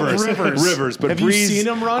Phillip Rivers. But have Breeze, you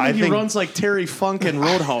seen him run? He runs like Terry Funk in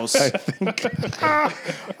Roadhouse.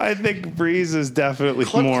 I think Breeze is definitely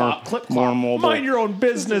more mobile. Mind your own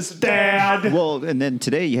business, Dad. Well, and then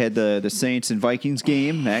today you had the Saints and Vikings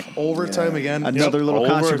game. Overtime again. Another little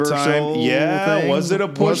controversial thing. Was it a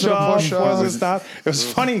push-off? Was it not? It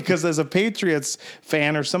was funny because as a Patriots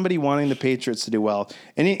fan or somebody wanting the Patriots to do well,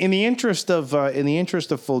 and in the interest of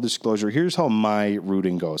full disclosure, here's how my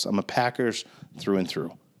rooting goes. I'm a Packers through and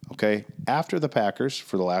through. Okay, after the Packers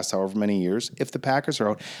for the last however many years, if the Packers are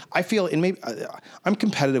out, I feel, and maybe I'm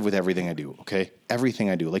competitive with everything I do. Okay, everything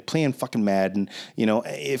I do, like playing fucking Madden.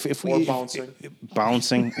 If we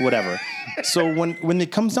bouncing, whatever. So when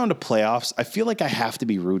it comes down to playoffs, I feel like I have to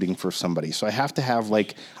be rooting for somebody. So I have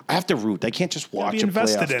to root. I can't just watch a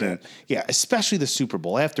playoff game. Yeah, especially the Super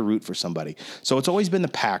Bowl. I have to root for somebody. So it's always been the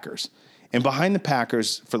Packers. And behind the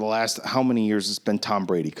Packers for the last how many years it's been Tom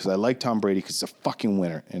Brady, because I like Tom Brady because he's a fucking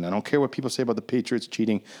winner. And I don't care what people say about the Patriots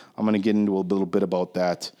cheating. I'm going to get into a little bit about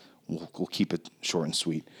that. We'll keep it short and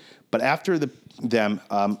sweet. But after them,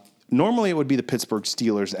 normally it would be the Pittsburgh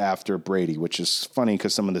Steelers after Brady, which is funny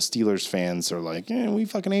because some of the Steelers fans are like, we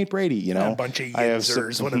fucking hate Brady, A bunch of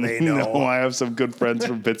yinzers, what do they know? No, I have some good friends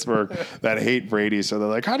from Pittsburgh that hate Brady, so they're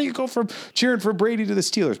like, how do you go from cheering for Brady to the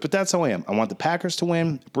Steelers? But that's how I am. I want the Packers to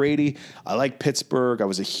win, Brady. I like Pittsburgh. I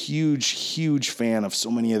was a huge, huge fan of so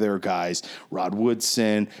many of their guys. Rod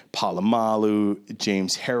Woodson, Polamalu,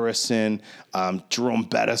 James Harrison, Jerome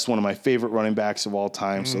Bettis, one of my favorite running backs of all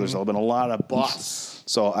time. So there's been a lot of busts.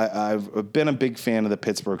 So I've been a big fan of the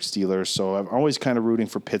Pittsburgh Steelers, so I'm always kind of rooting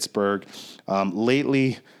for Pittsburgh.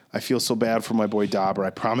 Lately, I feel so bad for my boy Dauber. I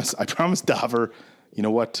promise Dauber, you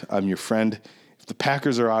know what? I'm your friend. If the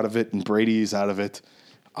Packers are out of it and Brady's out of it,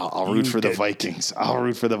 I'll root for the Vikings. I'll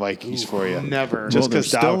root for the Vikings for you. Never. Just because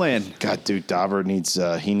still in. God, dude, Dauber needs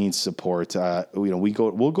support.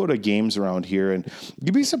 We'll go to games around here, and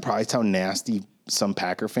you'd be surprised how nasty some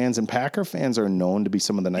Packer fans, and Packer fans are known to be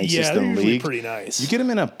some of the nicest in the league. Pretty nice. You get them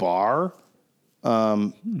in a bar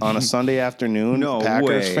on a Sunday afternoon,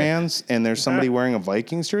 Packers fans, and there's somebody wearing a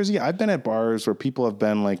Vikings jersey. I've been at bars where people have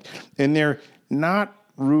been like, and they're not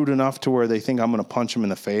rude enough to where they think I'm going to punch them in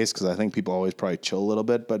the face, because I think people always probably chill a little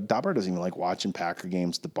bit. But Dauber doesn't even like watching Packer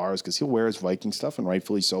games at the bars because he'll wear his Viking stuff, and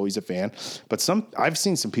rightfully so, he's a fan. But I've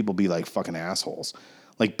seen some people be like fucking assholes.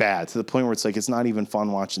 Like bad to the point where it's like it's not even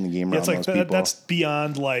fun watching the game around those people. That's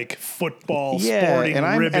beyond like football, yeah, sporting, and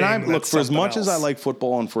I'm look, for as much else. as I like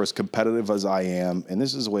football and for as competitive as I am, and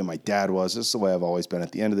this is the way my dad was, this is the way I've always been.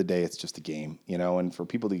 At the end of the day, it's just a game, you know. And for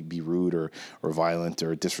people to be rude or violent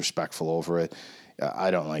or disrespectful over it,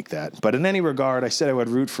 I don't like that. But in any regard, I said I would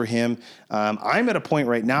root for him. I'm at a point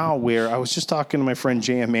right now where I was just talking to my friend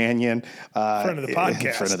J.M. Mannion. Friend of the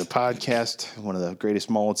podcast. One of the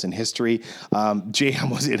greatest mullets in history.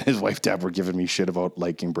 J.M. and his wife Deb were giving me shit about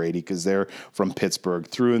liking Brady because they're from Pittsburgh,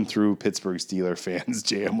 through and through Pittsburgh Steelers fans.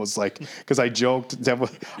 J.M. was like, because I joked,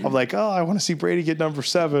 I'm like, oh, I want to see Brady get number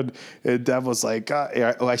 7. And Deb was like,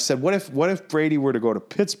 I said, what if Brady were to go to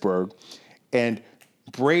Pittsburgh and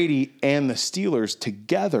Brady and the Steelers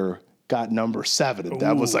together got number 7. And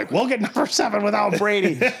Dad was like, we'll get number 7 without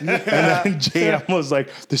Brady. And then JM was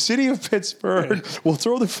like, the city of Pittsburgh will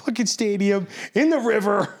throw the fucking stadium in the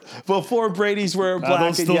river before Brady's wearing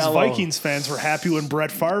black and yellow. Those Vikings fans were happy when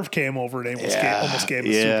Brett Favre came over and almost gave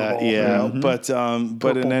the Super Bowl. Yeah, but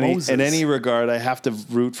in any regard, I have to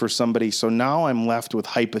root for somebody. So now I'm left with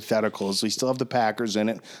hypotheticals. We still have the Packers in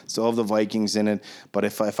it, still have the Vikings in it. But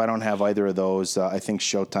if I don't have either of those, I think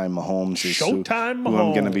Showtime Mahomes is who I'm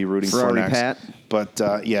going to be rooting for next. Pat. But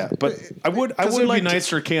I would be nice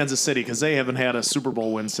for Kansas City because they haven't had a Super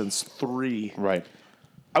Bowl win since 3. Right.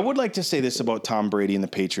 I would like to say this about Tom Brady and the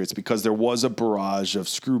Patriots because there was a barrage of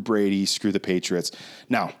screw Brady, screw the Patriots.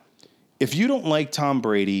 Now, if you don't like Tom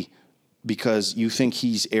Brady because you think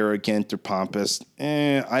he's arrogant or pompous,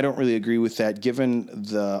 I don't really agree with that. Given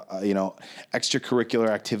the extracurricular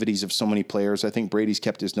activities of so many players, I think Brady's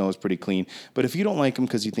kept his nose pretty clean. But if you don't like him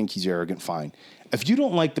because you think he's arrogant, fine. If you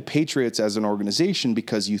don't like the Patriots as an organization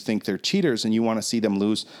because you think they're cheaters and you want to see them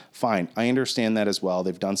lose, fine. I understand that as well.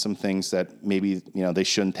 They've done some things that maybe they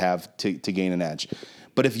shouldn't have to gain an edge.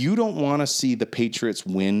 But if you don't want to see the Patriots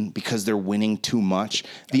win because they're winning too much,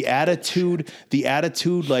 the attitude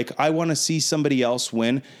like I want to see somebody else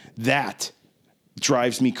win, that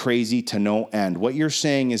drives me crazy to no end. What you're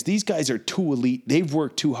saying is these guys are too elite. They've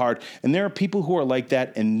worked too hard. And there are people who are like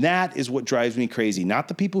that. And that is what drives me crazy. Not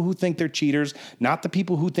the people who think they're cheaters, not the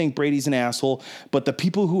people who think Brady's an asshole, but the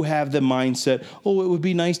people who have the mindset, oh, it would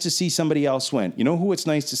be nice to see somebody else win. You know who it's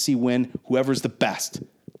nice to see win? Whoever's the best.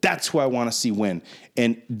 That's who I want to see win.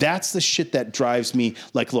 And that's the shit that drives me.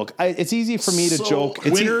 Like, look, it's easy for me to joke.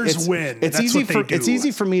 Winners win. It's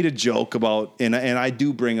easy for me to joke about, and I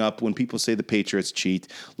do bring up when people say the Patriots cheat.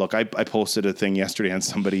 Look, I posted a thing yesterday on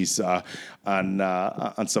somebody's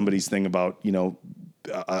on somebody's thing about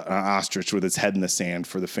an ostrich with its head in the sand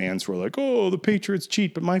for the fans who are like, oh, the Patriots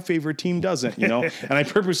cheat, but my favorite team doesn't, And I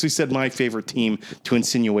purposely said my favorite team to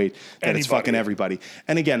insinuate that it's fucking everybody.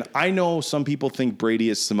 And again, I know some people think Brady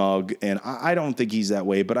is smug, and I don't think he's that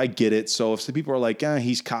way, but I get it. So if some people are like,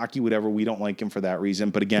 he's cocky, whatever, we don't like him for that reason.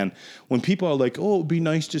 But again, when people are like, oh, it'd be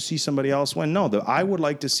nice to see somebody else win. No, I would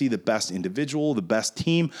like to see the best individual, the best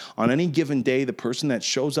team on any given day, the person that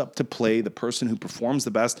shows up to play, the person who performs the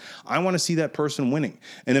best. I want to see that person winning.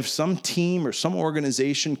 And if some team or some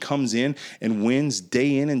organization comes in and wins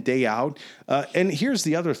day in and day out, and here's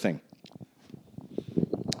the other thing.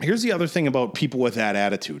 Here's the other thing about people with that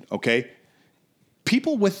attitude, okay?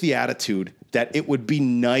 People with the attitude that it would be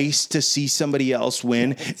nice to see somebody else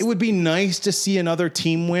win. It would be nice to see another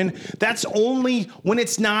team win. That's only when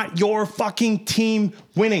it's not your fucking team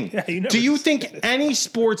winning. Yeah, do you think any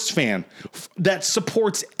sports fan that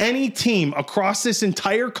supports any team across this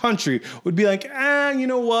entire country would be like, you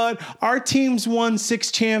know what? Our team's won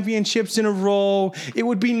 6 championships in a row. It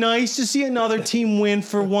would be nice to see another team win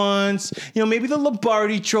for once. Maybe the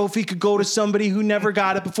Lombardi trophy could go to somebody who never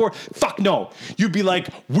got it before. Fuck no. You'd be like,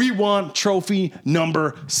 we want trophy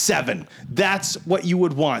number 7. That's what you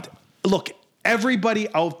would want. Look,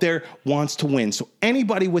 everybody out there wants to win. So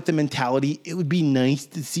anybody with the mentality, it would be nice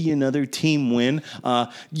to see another team win.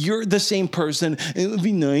 You're the same person. It would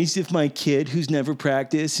be nice if my kid who's never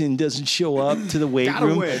practiced and doesn't show up to the weight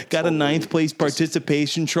room got a 9th place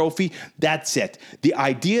participation trophy. That's it. The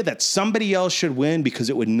idea that somebody else should win because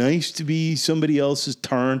it would nice to be somebody else's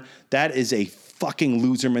turn, that is a fucking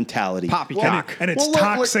loser mentality. Poppycock. And it's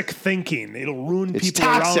toxic thinking. It'll ruin people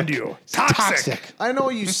around you. Toxic. I know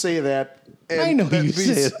you say that. I know you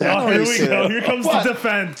say that. Oh, here we go. Here comes the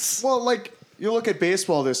defense. Well, like, You look at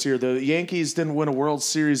baseball this year. The Yankees didn't win a World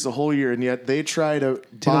Series the whole year, and yet they try to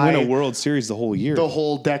Didn't win a World Series the whole year. the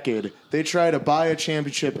whole decade. They try to buy a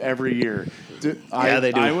championship every year. They do.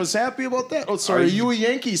 I was happy about that. Oh, sorry. Are you a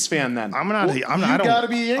Yankees fan then? I'm not. You I don't. got to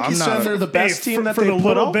be a Yankees I'm not fan. They're the best team that they the put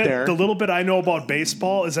little out bit, there. The little bit I know about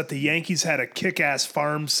baseball is that the Yankees had a kick-ass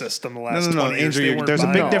farm system the last 20 years. Andrew, there's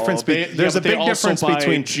a big difference. There's a big difference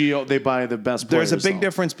between. They buy the best There's players. a big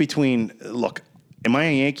difference between. Look, am I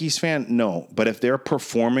a Yankees fan? No, but if they're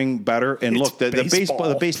performing better, and It's look, the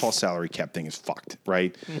baseball. baseball salary cap thing is fucked,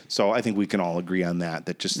 right? So I think we can all agree on that.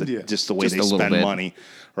 That just the way Just they a little spend bit. money,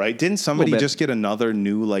 right? Didn't somebody bit. just get another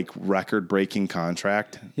new record-breaking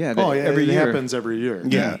contract? Yeah, Every year. happens every year.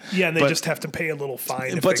 Yeah, Yeah, and they But- just have to pay a little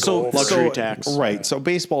fine if But they so go over. Luxury tax. right? So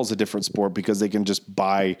baseball is a different sport because they can just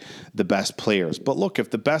buy the best players. But look,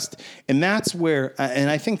 if the best, and that's where, and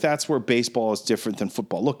I think that's where baseball is different than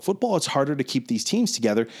football. Look, football, it's harder to keep these teams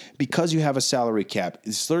together because you have a salary cap.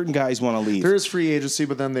 Certain guys want to leave. There is free agency,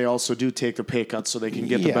 but then they also do take the pay cuts so they can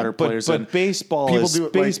get the better players. But in. baseball People is do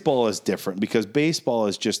it baseball is different because baseball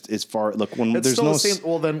is just as far. Look, when It's there's still no the same.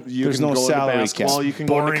 Well, then you there's can no go into salary basketball. cap. You can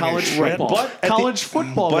go into Boring college as shit. football. But at college the-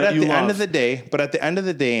 football. But that at you the end love. of the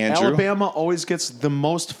day, Andrew, Alabama always gets the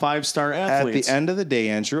most 5-star athletes. At the end of the day,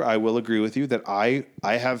 Andrew, I will agree with you that I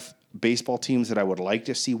have baseball teams that I would like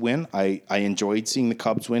to see win. I enjoyed seeing the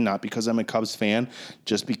Cubs win, not because I'm a Cubs fan,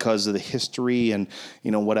 just because of the history and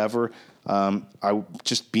whatever. I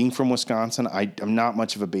just being from Wisconsin, I'm not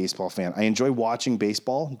much of a baseball fan. I enjoy watching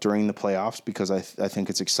baseball during the playoffs because I think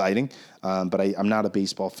it's exciting. But I'm not a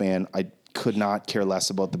baseball fan. I could not care less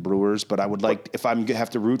about the Brewers, but I would like, if I'm gonna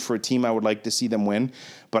have to root for a team, I would like to see them win.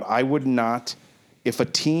 But I would not, if a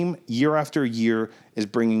team year after year is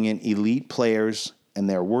bringing in elite players and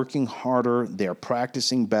they're working harder, they're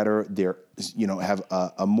practicing better, they're have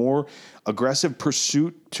a more aggressive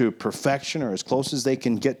pursuit to perfection or as close as they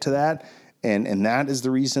can get to that. And that is the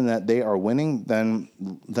reason that they are winning, then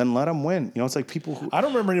let them win. It's like people who... I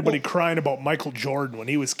don't remember anybody crying about Michael Jordan when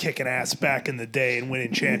he was kicking ass back in the day and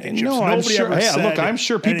winning championships. No, Nobody I'm sure. ever said Look, I'm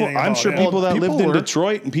sure people. anything I'm about sure him. people that People lived in were.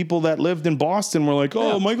 Detroit and people that lived in Boston were like,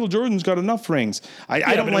 "Oh, Michael Jordan's got enough rings." I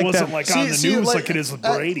Yeah, don't but like it wasn't that. like on the news like it is with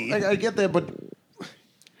Brady. I get that, but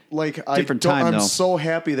Different time, I'm though. so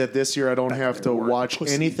happy that this year I don't have to watch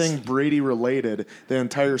pussies. anything Brady related the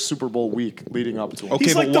entire Super Bowl week leading up to it. Okay,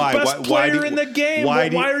 He's but like the why? best Why player do- in the game. why Why,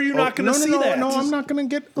 do- are you not going to see that? No, I'm not going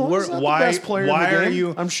to get. He's not the best player why in the are game.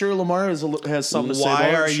 you? I'm sure Lamar has something to say Why about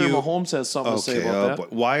it. are I'm sure you- Mahomes has something to say Okay, about that.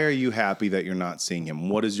 but why are you happy that you're not seeing him?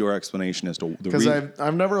 What is your explanation as to the Because reason?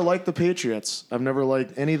 I've never liked the Patriots. I've never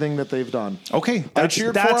liked anything that they've done. Okay, I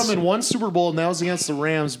cheered for them in one Super Bowl, and that was against the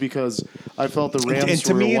Rams because I felt the Rams and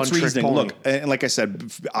to were me, a it's one-trick reasoning. pony. Look, and like I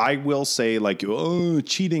said, I will say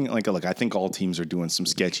cheating. Look, I think all teams are doing some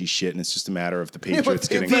sketchy shit, and it's just a matter of the Patriots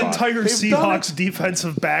getting The caught. entire They've done Seahawks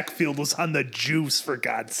defensive backfield was on the juice, for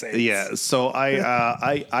God's sake. Yeah, so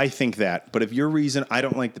I think that. But if your reason I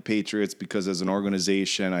don't like the Patriots because as an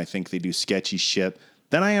organization I think they do sketchy shit,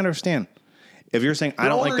 then I understand. If you're saying I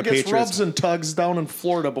don't like the gets Patriots, rubs and tugs down in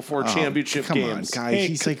Florida before championship come games. on, guys,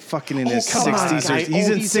 he's like fucking in his Come on, 60s. guy. He's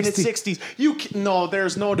in his 60s. 60s. No,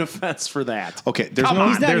 there's no defense for that. Okay, there's Come no on.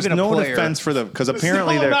 He's not there's even a no player. defense for the because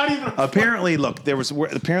apparently No, there not even a player. apparently look there was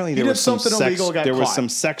apparently there did was some something sex illegal, got there was caught. some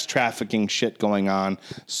sex trafficking shit going on.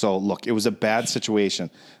 So look, it was a bad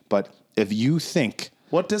situation. But if you think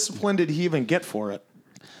What discipline did he even get for it?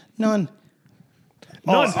 none.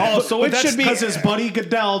 None. So But it should be because his buddy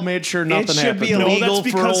Goodell made sure nothing it should happened. be to him. illegal that's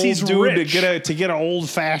for because old he's dude rich. to get an old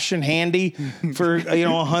fashioned handy for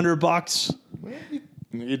 $100.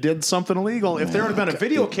 You did something illegal. If there would have been a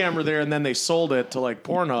video camera there and then they sold it to like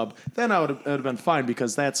Pornhub, then it would have been fine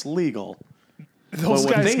because that's legal. Those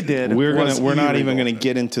But what guys they did We're was not even illegal. going to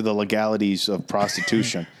get into the legalities of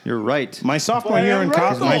prostitution. You're right. My sophomore Why, year I'm in right,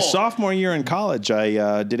 college, though. my sophomore year in college,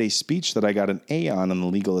 I did a speech that I got an A on the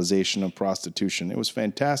legalization of prostitution. It was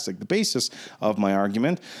fantastic. The basis of my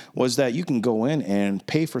argument was that you can go in and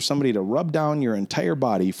pay for somebody to rub down your entire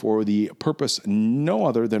body for the purpose no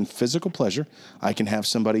other than physical pleasure. I can have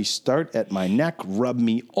somebody start at my neck, rub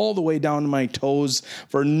me all the way down to my toes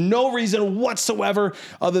for no reason whatsoever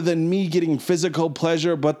other than me getting physical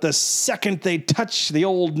pleasure. But the second they touch the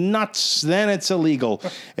old nuts, then it's illegal.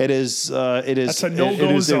 It is. That's a no-go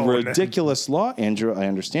it is a zone. ridiculous law, Andrew. I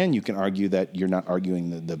understand. You can argue that you're not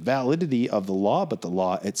arguing the validity of the law, but the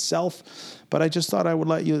law itself. But I just thought I would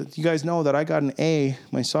let you guys know that I got an A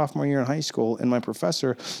my sophomore year in high school, and my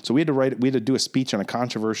professor. So we had to do a speech on a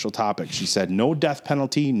controversial topic. She said no death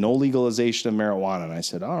penalty, no legalization of marijuana, and I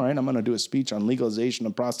said, all right, I'm going to do a speech on legalization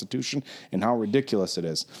of prostitution and how ridiculous it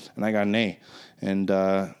is. And I got an A, and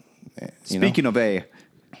Speaking of Baye,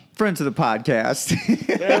 friends of the podcast.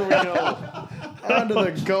 There we go. On to the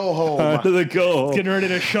go home. To the go. Getting ready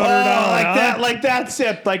to shut her down. Like that's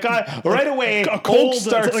it. Like right away, a cold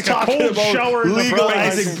starts like talking a cold about shower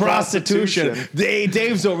legalizing prostitution.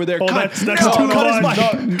 Dave's over there. That's cut too his much.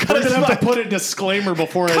 mic. We're going to have to put a disclaimer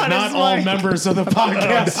before it. Not all members of the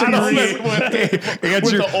podcast agree.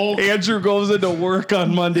 Andrew goes into work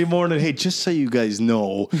on Monday morning. Hey, just so you guys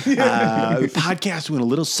know, the podcast went a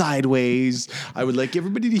little sideways. I would like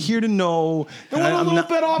everybody to hear to know. It went a little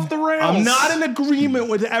bit off the rails. I'm not in agreement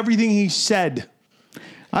with everything he said.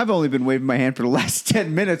 I've only been waving my hand for the last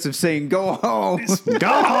 10 minutes of saying go home. I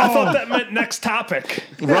thought that meant next topic.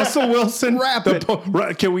 Russell Wilson. Wrap it.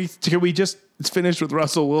 Can we just finish with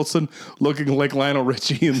Russell Wilson looking like Lionel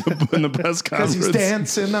Richie in the press conference? Because he's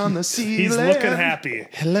dancing on the ceiling. He's looking happy.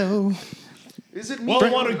 Hello. Is it me? Well, I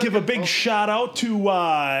want to give a big shout out to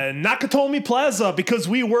Nakatomi Plaza because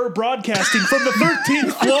we were broadcasting from the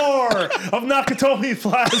 13th floor of Nakatomi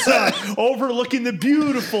Plaza, overlooking the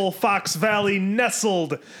beautiful Fox Valley,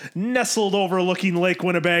 nestled overlooking Lake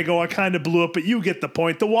Winnebago. I kind of blew it, but you get the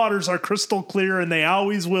point. The waters are crystal clear, and they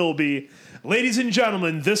always will be. Ladies and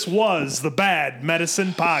gentlemen, this was the Bad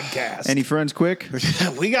Medicine Podcast. Any friends, quick?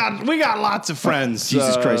 we got lots of friends.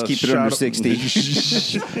 Jesus Christ, keep it under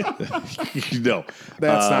 60. No,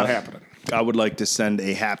 That's not happening. I would like to send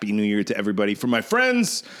a happy new year to everybody. For my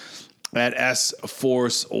friends at S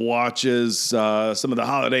Force Watches, some of the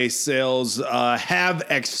holiday sales have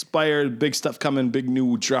expired. Big stuff coming, big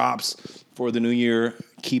new drops for the new year.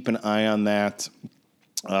 Keep an eye on that.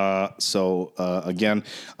 Again,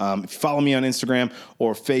 if you follow me on Instagram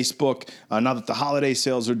or Facebook, now that the holiday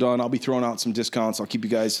sales are done, I'll be throwing out some discounts. I'll keep you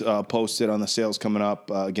guys posted on the sales coming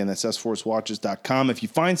up. Again, that's sforcewatches.com. If you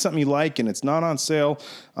find something you like and it's not on sale,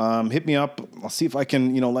 hit me up. I'll see if I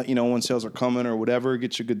can, let you know when sales are coming or whatever.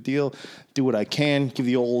 Get you a good deal. Do what I can. Give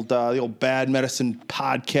the old Bad Medicine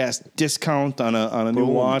Podcast discount on a new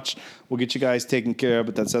watch. We'll get you guys taken care of,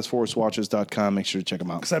 but that's sforcewatches.com. Make sure to check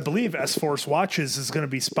them out. Because I believe S Force Watches is going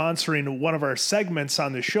to be sponsoring one of our segments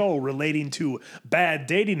on the show relating to bad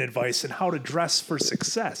dating advice and how to dress for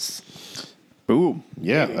success. Boom.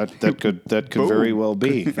 Yeah, that could very well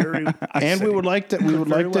be. And we would like to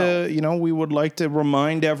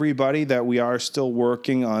remind everybody that we are still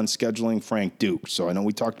working on scheduling Frank Duke. So I know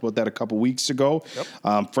we talked about that a couple weeks ago.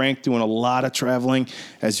 Yep. Frank doing a lot of traveling.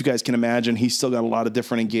 As you guys can imagine, he's still got a lot of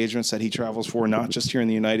different engagements that he travels for, not just here in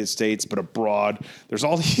the United States, but abroad. There's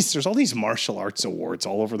all these martial arts awards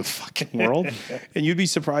all over the fucking world. And you'd be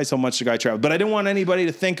surprised how much the guy travels. But I didn't want anybody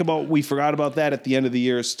to think about we forgot about that at the end of the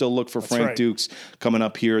year. Still look for Frank Dukes coming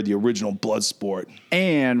up here, the original Bloodsport.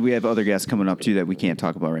 And we have other guests coming up too that we can't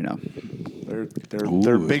talk about right now.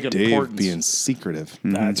 They're big and important. Being secretive.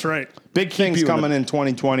 Mm-hmm. That's right. Big things coming in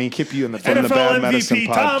 2020. Keep you in the from the Bad NFL Medicine MVP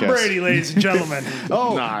Podcast. Tom Brady, ladies and gentlemen. Be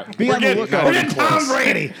on the lookout. We got Tom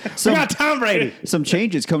Brady. We got Tom Brady. Some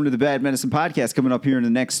changes coming to the Bad Medicine Podcast coming up here in the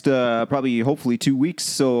next hopefully 2 weeks.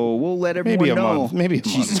 So we'll let everyone know. Maybe a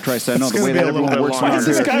month. Jesus Christ, I know the way that everyone works. Why does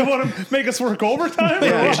this guy want to make us work overtime?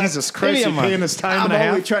 Yeah, Jesus Christ, you're paying us time and a I'm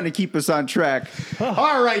only half. trying to keep us on track.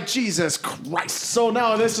 All right, Jesus Christ. So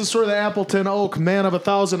now this is for the Appleton Oak Man of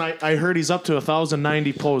 1,000. I heard he's up to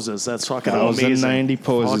 1,090 poses. That's fucking amazing. 1,090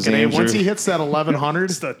 poses, Okay, Andrew. once he hits that 1,100,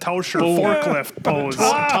 It's the Tauscher forklift pose.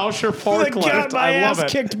 Tauscher forklift. I love it.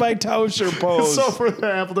 Kicked by Tauscher pose. So for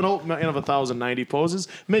the Appleton Oak Man of 1,090 poses,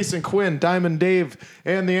 Mason Quinn, Diamond Dave,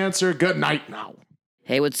 and the answer, good night now.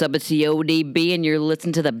 Hey, what's up? It's the ODB, and you're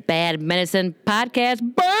listening to the Bad Medicine Podcast.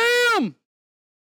 Burn!